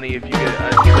extra money if you get a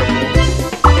triple.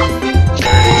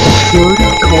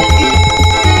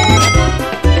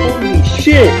 Holy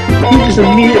shit! He just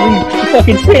immediately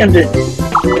fucking spammed it!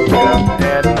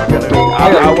 Yeah, and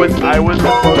I was close to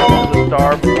the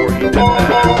star before he did that.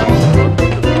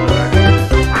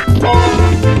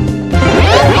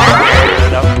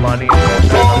 Enough money and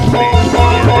enough space.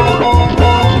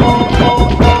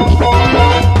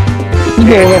 He's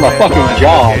gonna have a fucking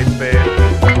job.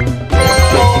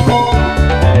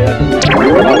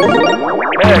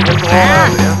 Yeah, just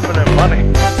want infinite money.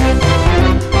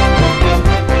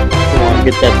 Come on,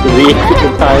 get that delete. Get the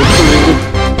time deleted.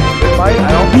 It might, I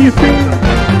don't think it's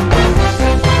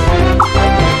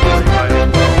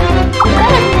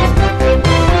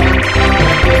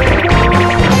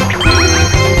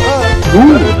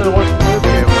Ooh!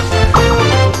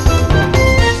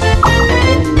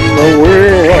 No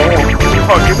way!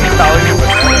 Oh, give me Sally a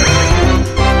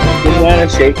Banana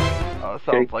shake. Oh, it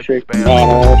sounds like Shake, spam.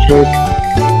 banana shake.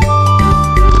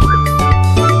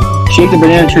 Shake the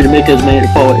banana tree to make as many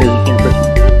fall as you can press.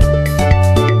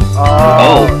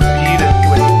 Oh. B to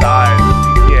switch sides.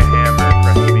 You see a hammer,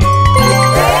 press B.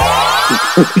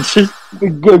 Just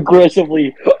aggressively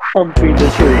humping the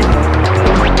tree.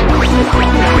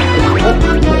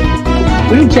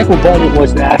 We didn't check what button it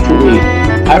was actually.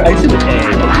 I said A.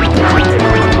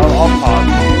 I'll pause.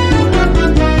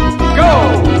 Go!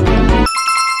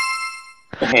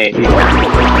 Hey.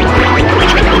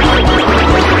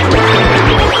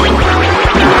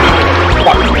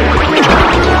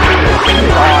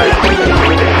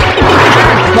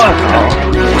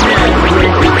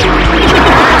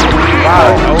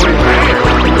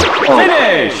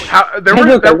 Finish!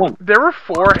 There were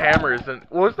 4 hammers and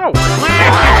well, there's no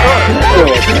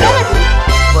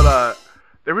but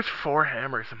there was 4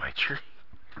 hammers in my tree.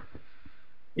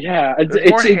 Yeah,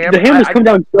 the hammers come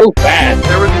down so fast.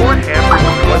 There was more hammers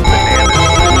than there was bananas.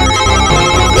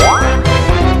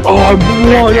 Oh, I'm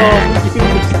one off.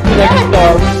 Next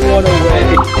star, one away.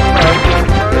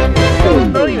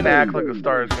 Don't even act like a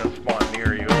star is gonna spawn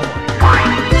near you.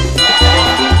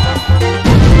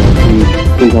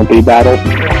 Please don't be battle.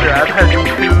 I've had 2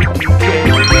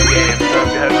 games.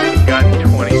 I've gotten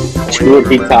 20.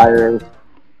 Tricky tires.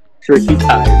 Tricky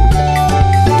tires.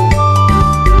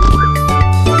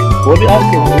 What the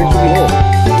outcome? Where's the hole?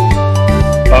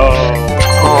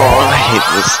 Oh, I hate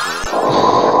this.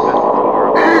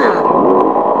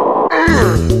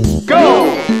 Go!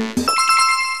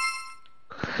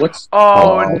 What's...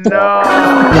 Oh no!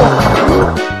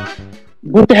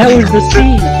 What the hell is the C?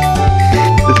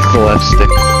 It's the left stick.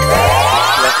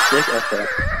 Left stick? Okay.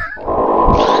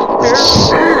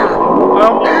 I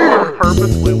almost want to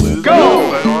purposely lose. Go!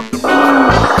 I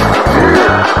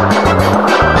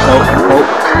don't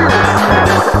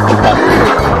have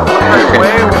to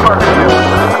way worse.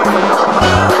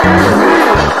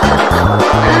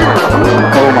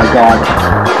 Oh my god.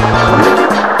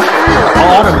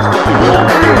 Autumn's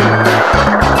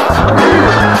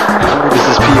This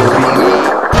is POV.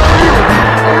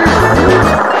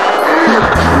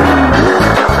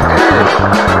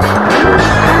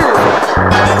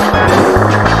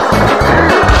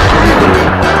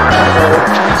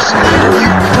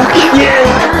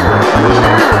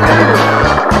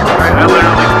 I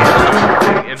literally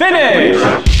can't. Finish!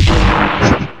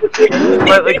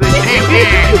 But like they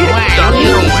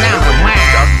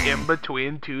stuck in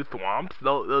between 2 thwomps,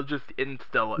 they'll just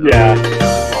instill it. Yeah.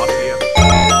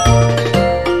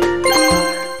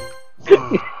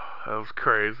 That was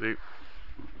crazy.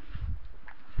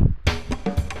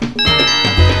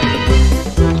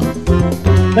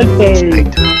 Okay.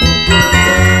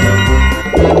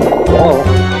 Oh.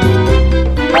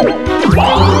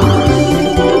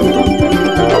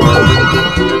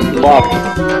 Fuck.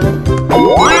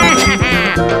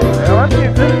 Hey, let's see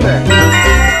this thing.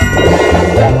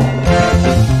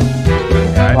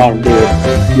 on, do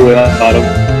it. Do it, Autumn.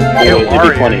 You Do get it. It'd be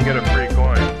Wario, funny. you get a free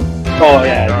coin. Oh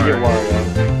yeah, you get Wario.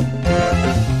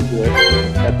 Do it.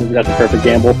 That's a perfect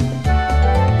gamble.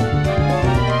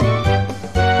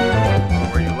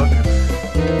 Where are you looking?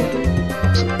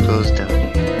 So it goes down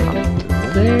here. Up to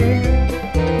there.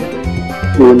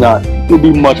 You would not. It'd be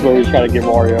much better to try to get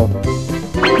Wario.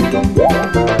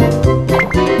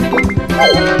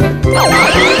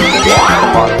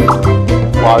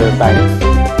 Wario time.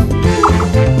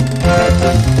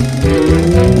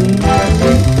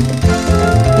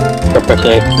 Press A.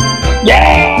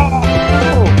 Yeah!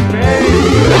 Oh,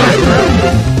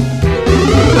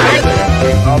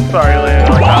 I'm sorry, Leon.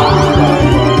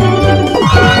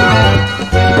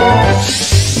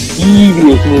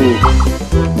 Easiest move.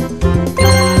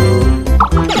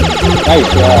 Nice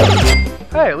job.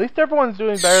 Hey, at least everyone's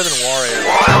doing better than Wario.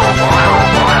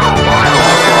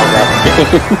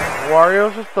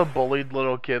 Wario's just the bullied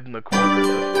little kid in the corner at this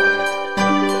point.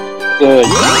 Good.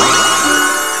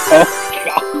 Oh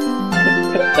god.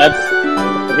 I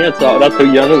think that's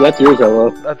yours, that's yours, hello.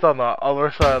 That's on the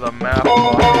other side of the map. That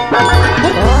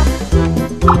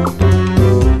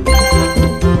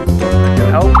can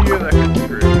help you, that can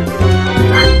screw you.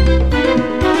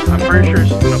 I'm pretty sure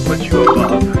she's gonna put you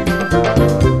above.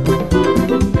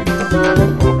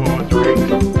 Bobo was right.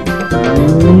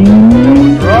 Bobo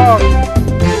was wrong.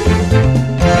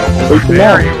 Wait for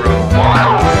Very now. wrong.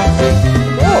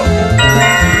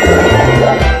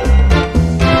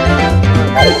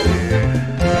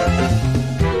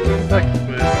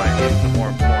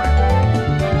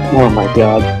 Oh my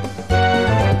god.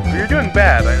 You're doing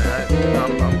bad.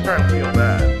 I'm starting to feel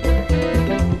bad.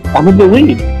 I'm in the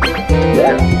lead.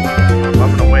 Yeah.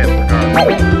 I'm gonna win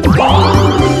regardless.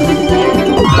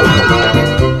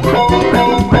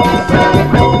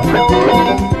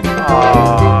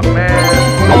 Aw, man.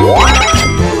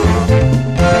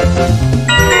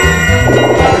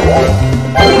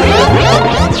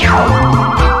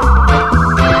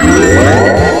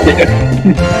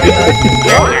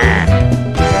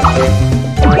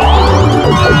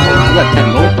 You got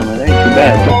 10 gold from it, that ain't too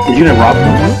bad. Did you gonna rob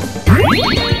someone?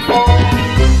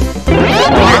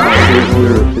 No,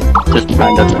 just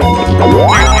behind us.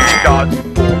 God's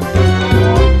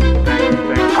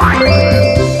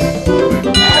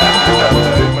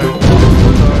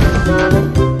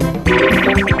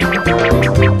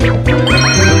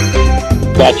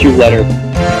Got you, letter. Give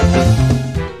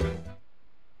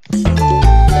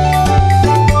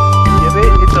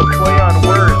it, it's a play on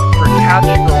words for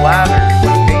catching the ladder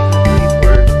when Nathan's teeth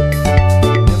were,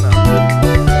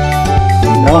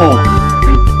 No.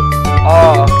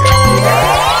 Oh,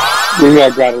 okay. We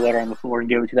gotta grab a letter on the floor and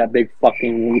give it to that big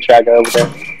fucking track over there.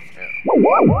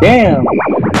 Damn!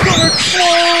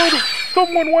 Explode!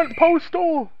 Someone went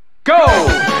postal! Go!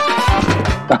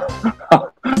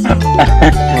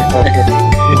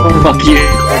 Fuck you.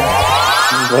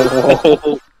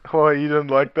 What, you didn't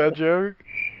like that joke?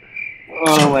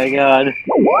 Oh my god.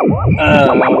 That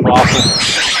was awful.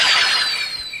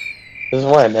 This is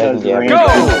why I'm That was making great.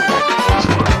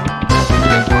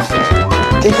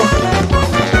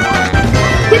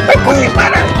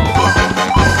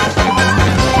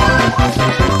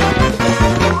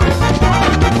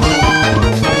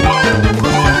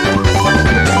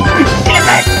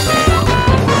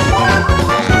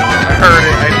 I heard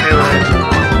it, I knew it.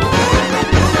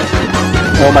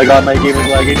 Oh my god, my game is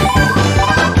lagging.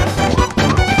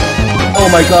 Oh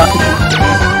my god.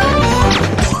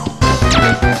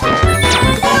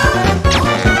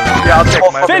 Yeah, I'll take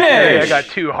my Finish! victory. I got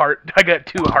two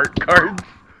heart cards.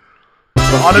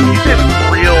 Autumn, you did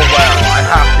real well. I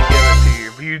have to give it to you,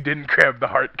 but you didn't grab the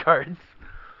heart cards.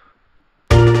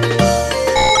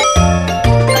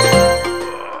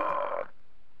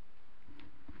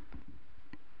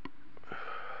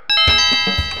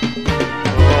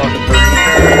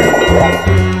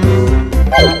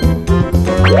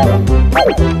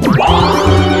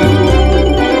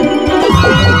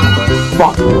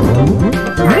 Fuck.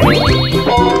 I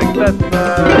think that's,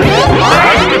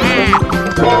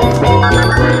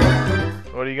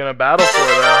 what are you gonna battle for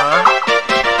there, huh?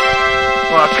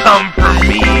 Wanna come for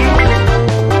me?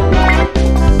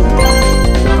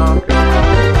 Okay.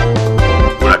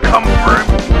 Wanna come for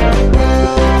me?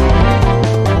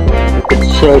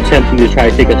 It's so tempting to try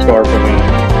to take a star from me.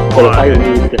 But if I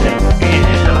lose to him,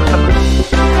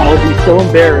 I'll be so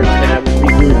embarrassed and I will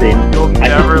be losing. You'll I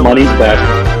never think money's lose best.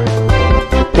 that.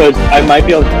 Because I might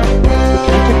be able to... Can I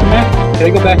check the map? Can I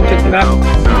go back and check the map?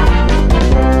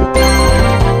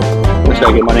 Where should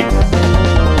I get money? How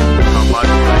much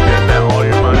did I get that all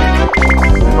your money?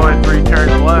 There's only 3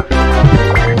 turns left.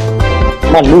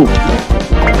 Come on, move.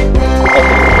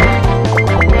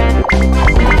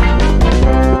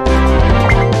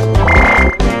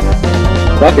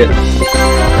 Fuck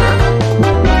it.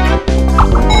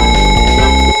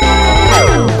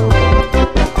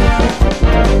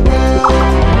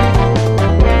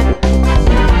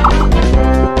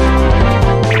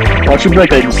 Why don't you be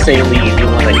like an insanely easy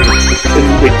one that you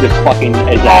with this fucking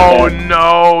edge Oh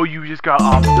no, you just got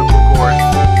obstacle course.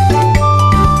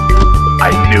 I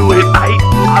knew it.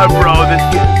 Bro,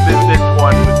 this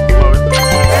one was close.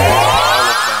 All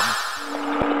of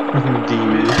them.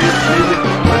 Indeed. This is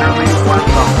literally one of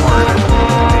the hardest.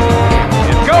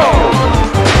 Go!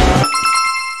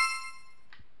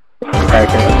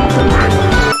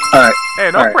 Alright. Hey,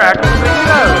 no Alright, practice.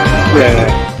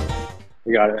 Yeah.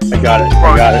 I got it.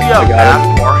 Bro, I got you see how it. fast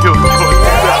Mario was going through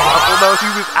that level though? He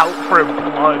was out for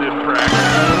blood in practice.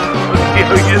 Let's see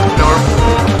how he is normal.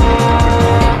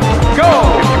 Go!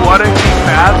 If you want to keep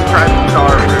fast, try the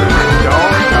star route. Don't.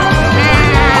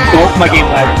 Oh, my game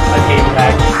lag.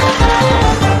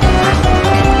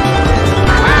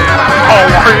 Oh,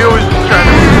 Mario was just trying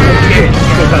to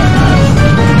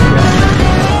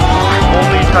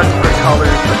only touch the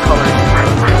colors.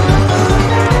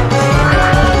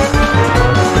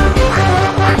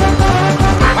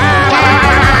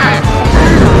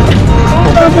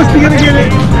 I must be gonna get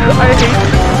it. I hate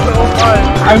this so much.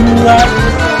 I'm lagging.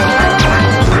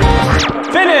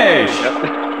 Finish!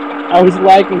 I was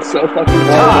lagging so fucking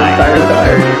hard the entire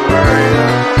time.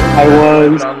 I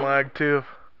was. On lag too.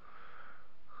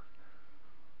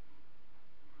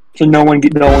 So no one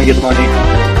gets money. No, you don't get money.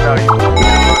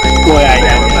 Boy,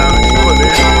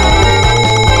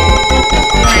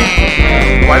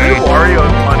 Why did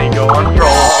Wario's money go on for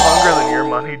longer than your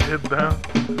money did though?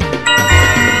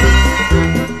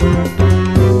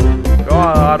 Go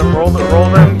on, Autumn,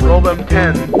 roll them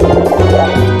 10.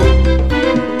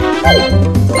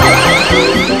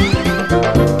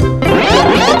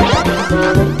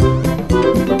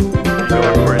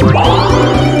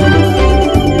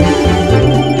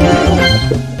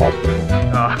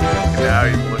 Now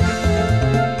he's looking.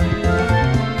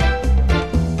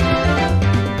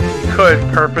 You could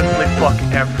purposely fuck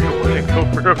everyone and go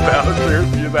for a Bowser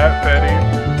if you're that petty.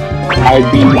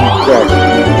 I'd be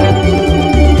dead.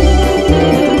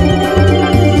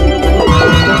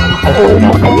 Oh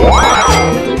my god.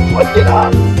 Fuck it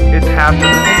up. It's happened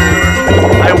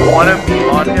before. I want to meme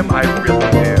on him, I really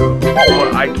do. But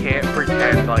I can't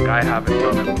pretend like I haven't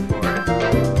done it before.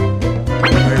 I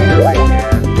really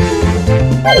can't.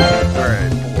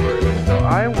 Alright, 4. So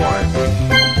I want...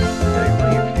 Take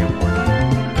me a few more.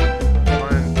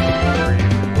 1, 2, 3,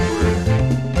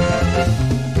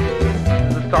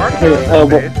 4. The star Hey,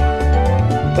 space.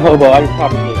 Hobo, I was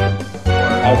propagating.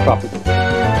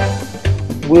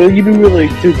 Will you be willing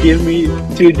to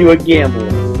do a gamble?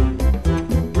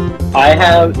 I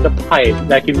have the pipe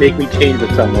that can make me change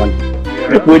with someone.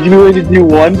 Yeah. Would you be willing to do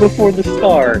one before the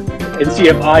star and see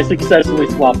if I successfully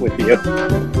swap with you?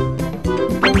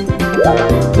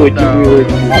 Would you really?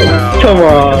 No. Come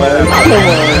on.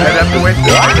 I'd have to wait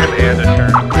till I get and a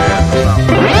turn.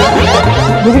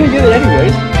 We're gonna get it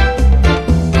anyways.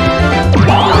 I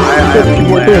have a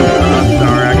plan. I'm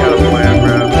sorry, I got a plan,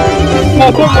 bro.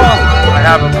 Oh, come on. I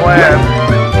have a plan.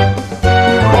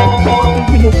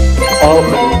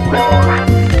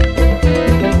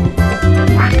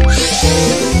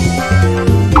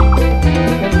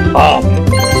 Oh.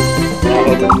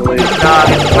 It's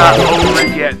not over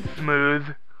yet, Smooth.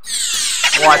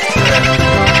 Watch this.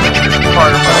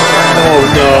 Part of my plan. Oh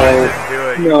no. Do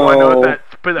it. You No. wanna know what that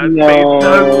space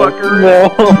does, fucker? No.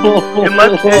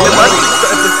 Unless if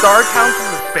the star counts as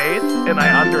a space and I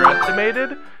underestimated,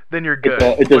 then you're good.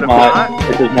 It does But if not.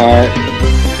 It does not.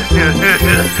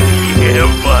 Yeah,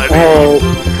 buddy. Oh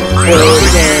no.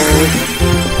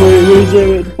 Wait,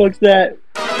 what the fuck's that?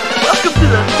 Welcome to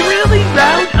the thrilling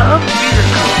round of Beer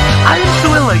Cup. I'm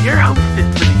Swilla, your hostess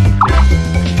for the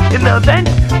evening. In the event,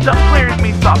 some players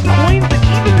may swap coins and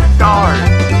even stars.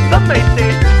 Some may say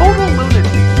it's total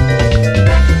lunacy.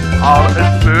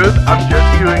 Smooth, I'm just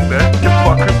doing this to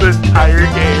fuck with the entire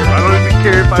game. I don't even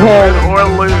care if I win or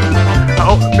lose.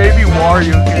 Oh, maybe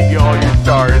Wario's gonna get all your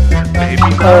stars. Maybe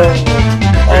not.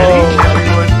 Ready?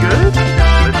 Everyone good?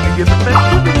 Let's begin the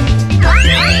festivities.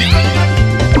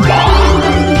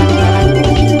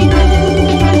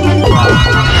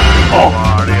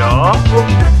 Mario.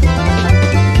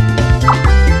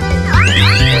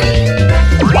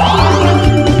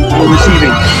 I'm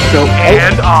receiving. So,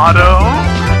 And Otto.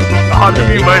 Otto,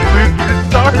 you might lose your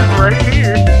stars right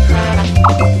here.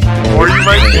 Or you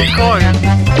might get coins.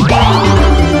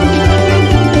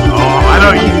 Oh, I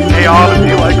don't use Hey Otto, do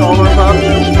you like all those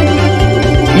options?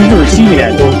 even receiving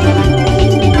that though.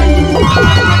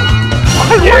 Why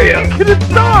did you get a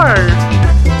star?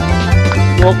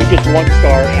 also gets 1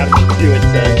 star out of 2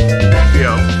 instead.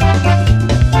 Yeah.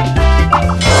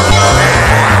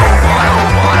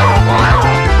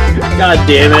 God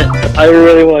damn it. I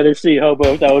really wanted to see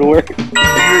Hobo if that would work. You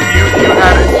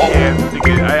had a chance to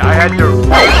get. I had to.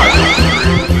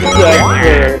 That's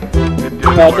fair.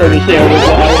 Not to understand what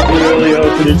I was really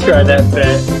hoping to try that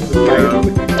bet.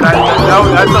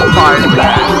 That's a fine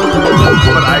bet.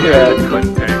 But I just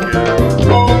couldn't take it.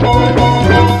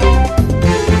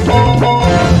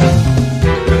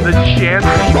 The chance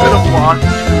that you could have lost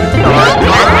 2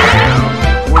 stars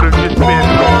would have just been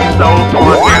so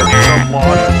fun to have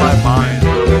lost my mind in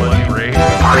a bloody race.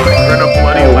 Or in a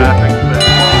bloody laughing fit.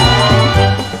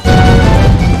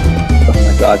 Oh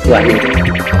my god, Blackie.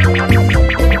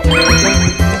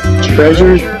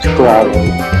 Treasure Trove.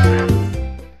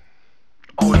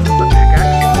 Oh, is this the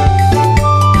pickaxe?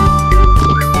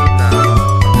 No.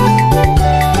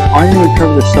 I need to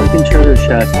recover the sunken treasure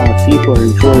chest on the seafloor and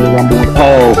destroy the rumble.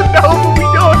 Oh. No, but we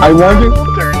don't. I wonder.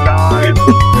 Turned on.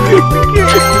 We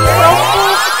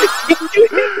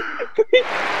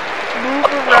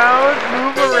can't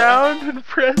move around, and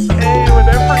press A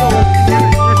whenever you your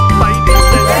sight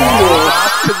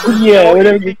says Yeah,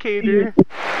 whatever. indicator.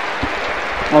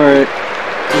 Alright.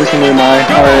 Listen to mine.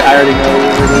 Alright, I already know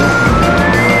what we're doing.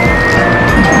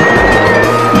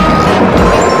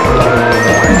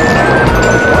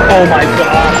 Oh my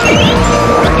god.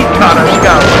 He got him. He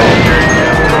got him.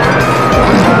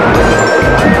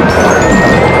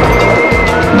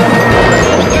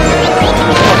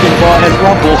 The fucking ball has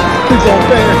rumble. It's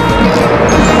unfair.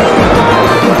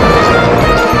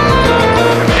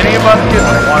 Any of us get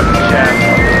 1 chance.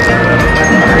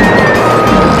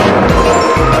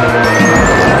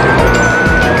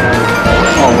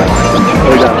 Oh my god. Oh,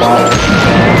 we got ball.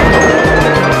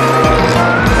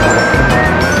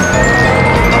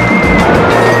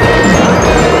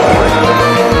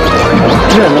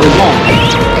 Yeah, another ball.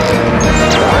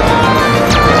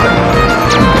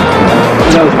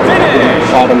 No,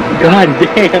 bottom. God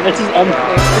damn, this is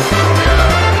unfair.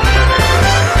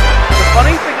 The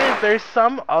funny thing is, there's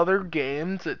some other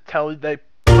games that tell you they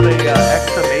put a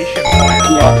exclamation point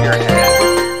above your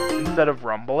head instead of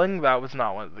rumbling. That was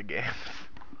not one of the games.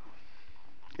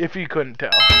 If you couldn't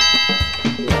tell.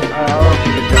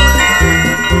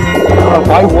 If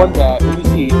I won that, let me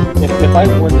see. If I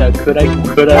won that, would I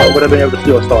have been able to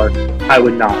steal a star? I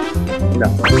would not. No.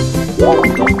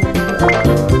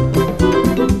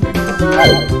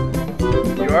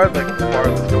 You are like the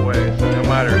farthest away, so no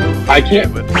matter. I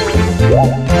can't. But whether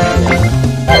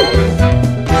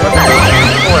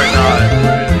or not,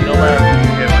 no matter who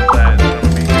you get with that, it's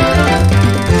gonna be good.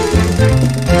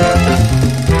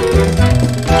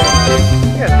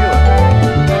 Yeah, do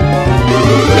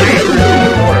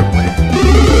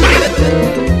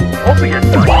it. Also, you're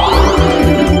done.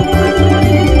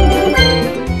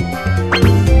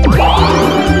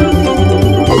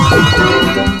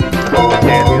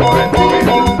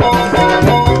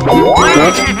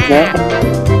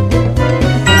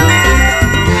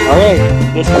 Alright,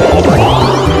 this is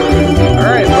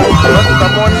Alright, unless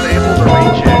someone's able to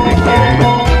reach it and get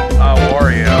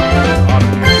Wario on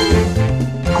here.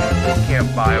 You can't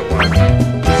buy one.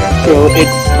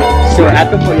 so at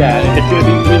the point, yeah, it's gonna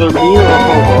be either me or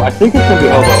Hobo. I think it's gonna be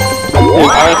Hobo.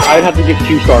 I'd have to give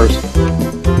 2 stars.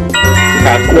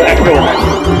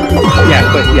 Yeah,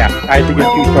 but yeah, I have to give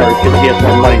 2 stars because he has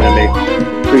more money than me.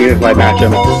 For you if I match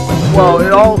him. Well,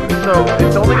 so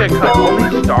it's only gonna cut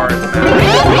only stars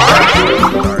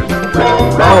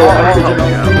matter.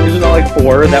 Isn't it like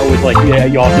 4 that was like, yeah,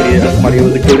 you also needed money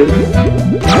was included?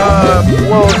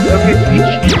 Well, okay,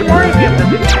 each Mario game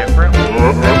does it differently.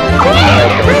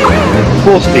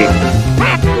 Full speed.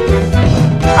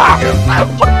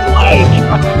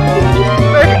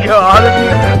 There you go,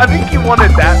 I think you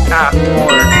wanted that path more.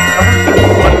 I don't think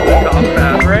you wanted the top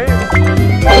path, right?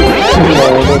 No,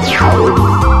 that's true.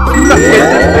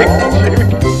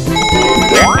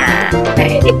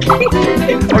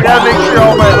 I gotta make sure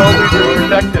all my homies are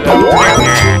protected.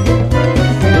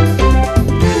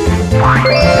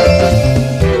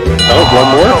 Oh, one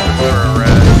more?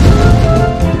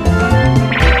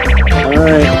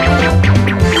 Alright.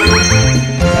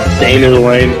 Same as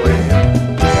Wayne.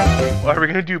 What, are we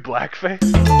gonna do blackface?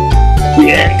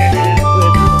 Yeah.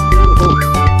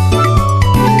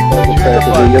 You're the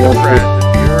button to press.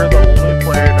 If you're the only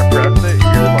player to press it,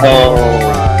 you're like,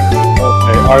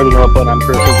 Okay, I already know what button I'm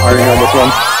pressing. I already know this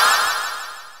one.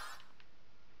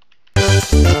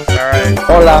 alright.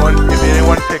 Hola. If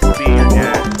anyone picks B, you're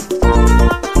dead.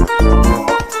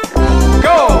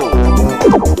 Go!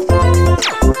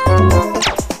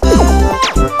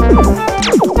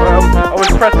 I was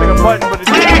pressing a button, but it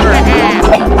didn't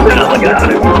get out of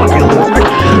here, fucking loser.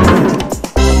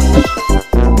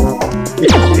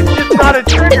 It's just not a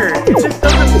trigger. It just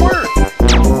doesn't work.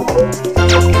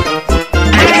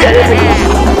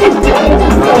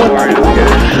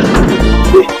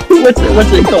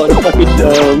 What's it called? A fucking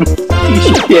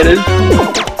Tisha cannon.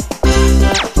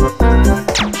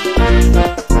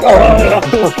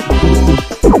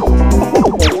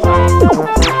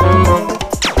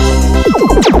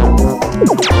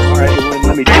 Alright,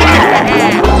 let me do it.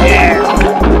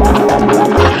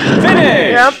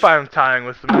 Yeah, I'm fine with tying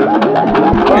with some.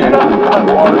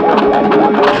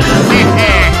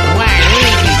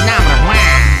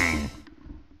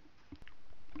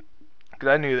 Because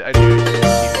I knew that keep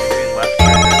getting left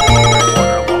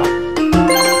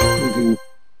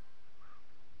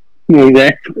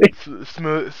Exactly.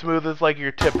 smooth is like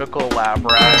your typical lab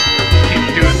rat. Keep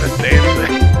doing the same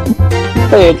thing.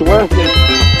 Hey, it's working.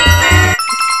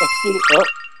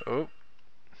 Oh.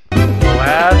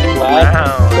 Last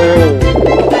round.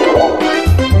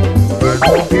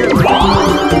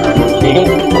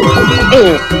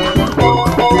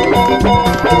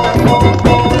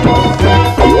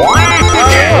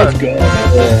 Let's go.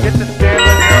 Get to stand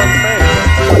on your own face.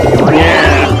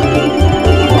 Yeah.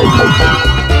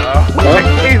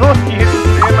 Hey, look, you get to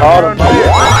stand on your own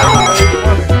face.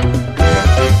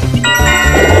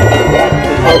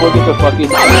 Look at the fucking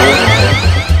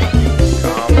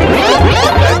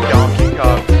That Donkey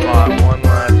Kong spot one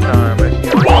last time.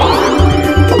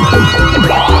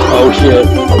 oh shit.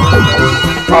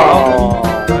 Oh.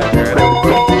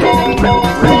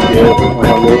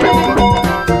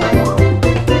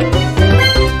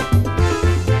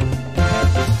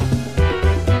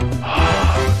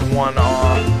 One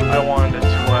off. I wanted a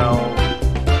 12.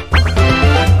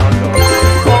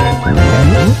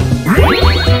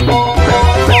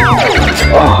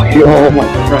 Oh my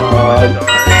god.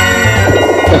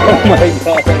 Oh my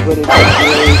god, I would have been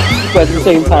really, but at the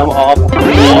same time off.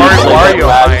 Wario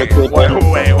Mite.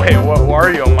 Wait, what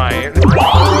Wario Mite?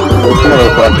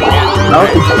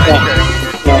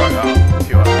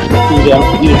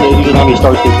 You can only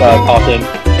start to tossing.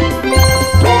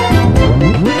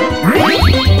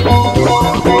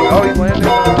 Oh, he landed.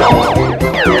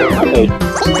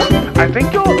 I think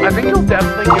you'll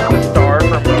definitely get the star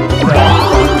from both.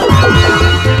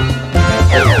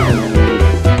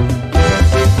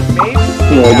 Maybe.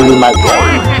 Yeah, this is my.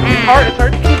 It's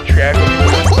hard to keep track of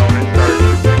which bonus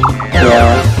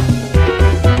stars.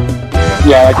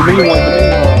 Yeah, like the mini one,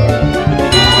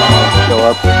 show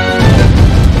up.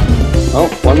 Oh,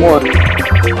 one more.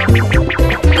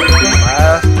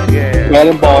 Last game.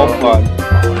 Dragon Ball Fun.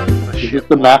 Is this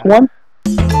the map one?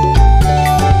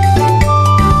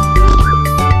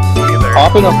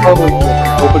 Popping a public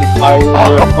open fire on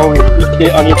your opponent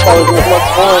on your opponent with 1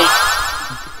 point.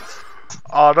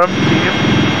 Autumn team.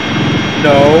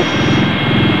 No.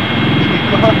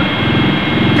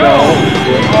 Go!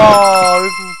 Oh,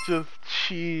 this is just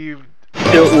cheap.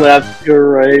 Tilt left, you're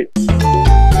right. So, you're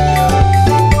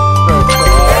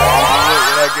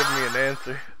not giving me an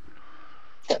answer.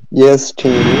 Yes,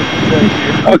 team. Thank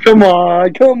you. Oh, come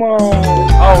on, come on.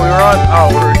 Oh,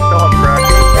 we're still on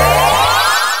practice.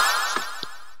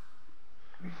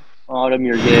 Autumn,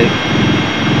 you're gay.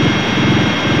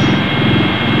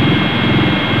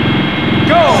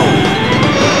 Go!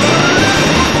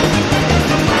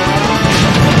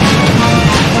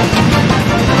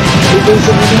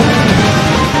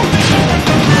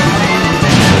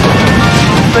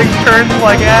 Thing turns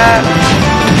like ass.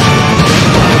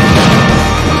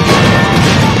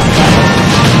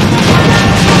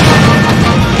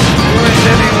 Where's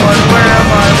anyone? Where am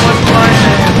I? What's my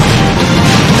name?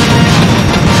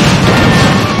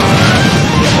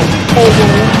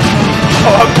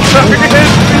 Oh, I'm sorry.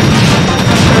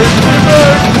 There's too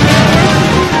much.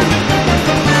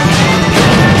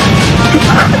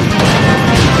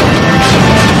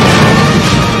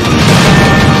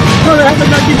 No, that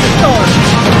happened not getting the star.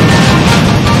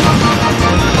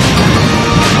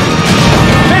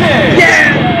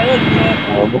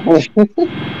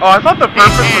 Oh, I thought the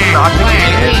purpose was not to get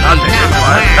in, not to hit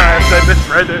last time, so I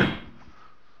misread it.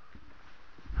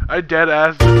 I dead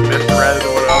ass just misread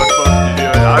what I was supposed to do.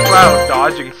 That's why I was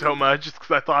dodging so much, just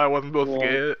because I thought I wasn't supposed to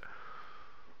get it.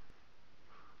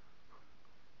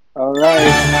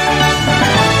 Alright.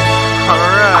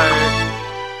 Alright.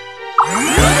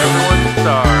 Everyone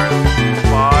stars.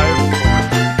 5,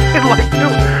 4. Like, no.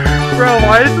 Bro,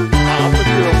 why is this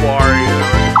opposite of Wario?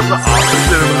 It's the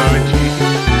opposite of OG.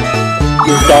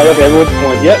 You start up everyone's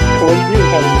point. Yep, what do you do?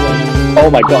 Oh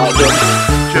my god, dude.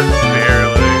 Just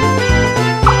barely.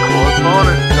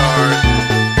 Opponent stars.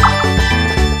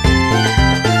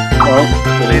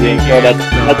 Oh. mini game. So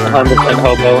that's 100%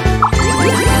 hobo.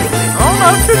 Oh,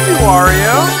 that's good to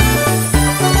Wario.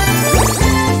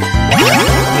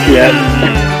 Yeah.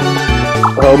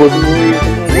 Hobo's movie.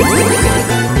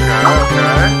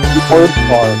 Okay. First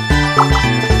part.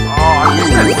 Oh, I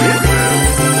think I did this.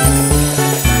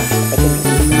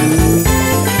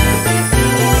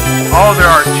 Oh,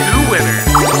 there are 2 winners.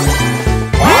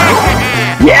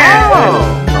 Yeah! Oh.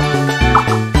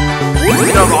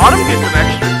 You know, if Autumn gets an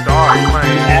extra star, you might...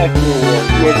 Actual one.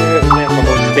 Where went from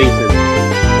those spaces.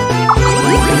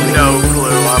 No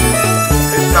clue.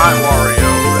 It's not Wario,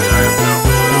 but I have no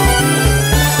clue.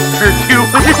 There are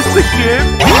 2 winners again?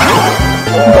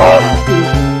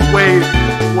 Wait,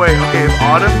 okay, if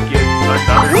Autumn gets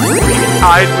another, she's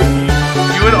tied with you.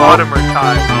 You and Autumn are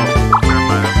tied. Oh, never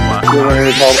mind, that's the last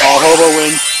It's called All Hobo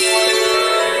Wins.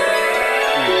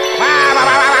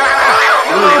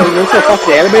 Is this a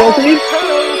fucking anime opening?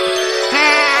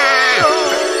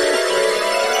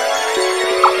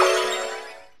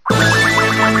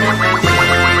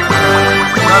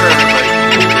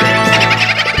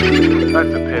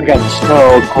 That's a I pity. got so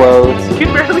close. You can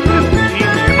barely even see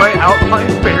me. My outline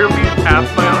barely half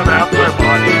my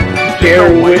body. Bear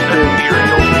Just a white with it.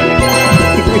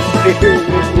 ethereal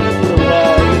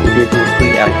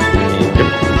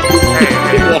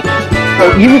So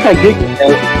even if I did,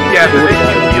 yeah, if it makes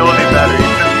you feel any better, you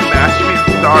just smash me in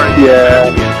stars.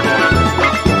 Yeah.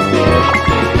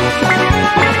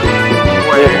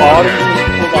 Wait,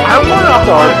 I want a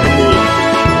start to me.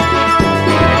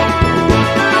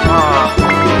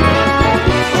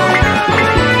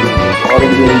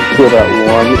 Autumn didn't kill that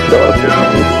one star for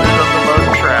me. the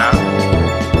most trap.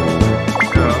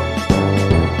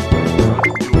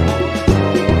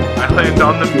 I landed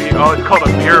on the oh, it's called a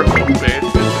miracle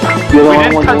base. We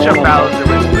didn't touch a Bowser,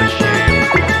 which is a shame.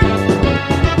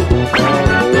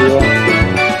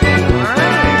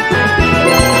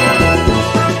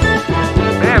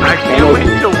 Man, I can't wait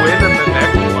to win in the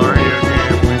next Mario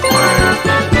game we play.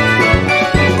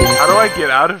 How do I get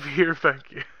out of here,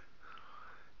 Becky?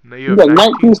 No, You got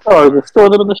 19 stars. Let's store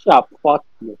them in the shop. Fuck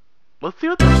you. Let's see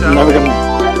what the shop Never is.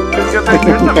 gonna. There's a map.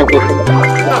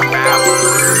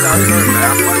 There's a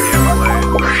map on gameplay.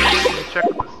 Let me check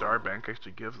what the star bank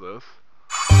actually gives us.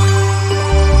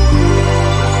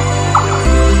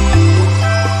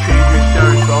 Trade your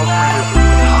stars for alternatives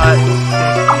with hot and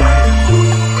sexy items.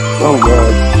 Oh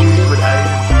god. Choose what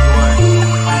items you want.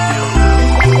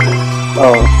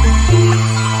 Oh.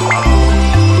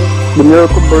 The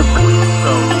miracle book.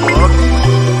 So, look.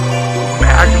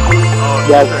 Magical. Oh,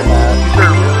 Yes, these man.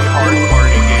 are really hard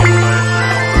party games.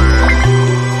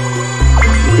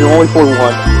 You can only afford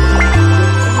one.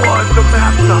 What? The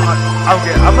map's not.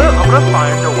 Okay, I'm gonna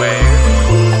find a way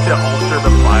to alter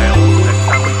the files next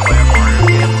time we play a Mario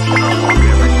game. So I don't log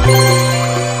everything.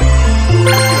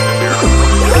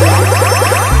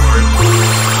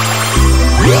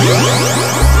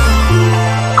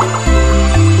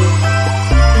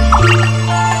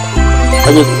 I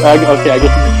guess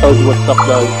it tells you what stuff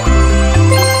does.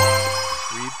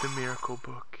 Read the miracle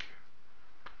book.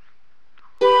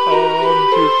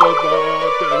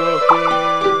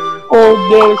 Oh,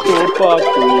 there's so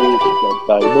fácil.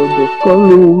 Diamond is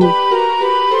calling.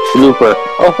 Looper.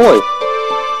 Ahoy.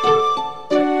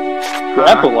 The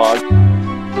epilogue.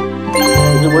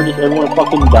 Is it where just everyone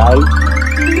fucking dies?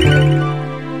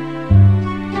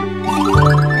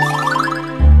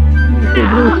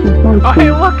 Oh,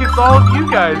 hey, look, it's all of you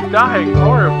guys dying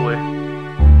horribly.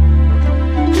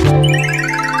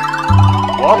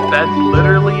 Well, that's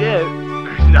literally it.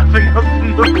 There's nothing else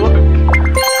in the book.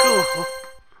 Cool.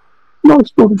 No, it's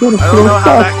still good. I don't know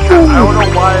how that counts. I don't know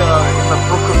why in the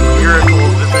Book of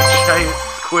Miracles there's a giant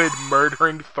squid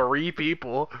murdering 3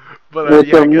 people. But yeah, I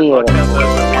guess I'll count that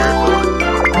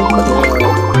as a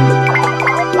miracle.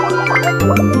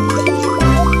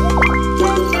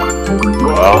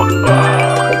 Well,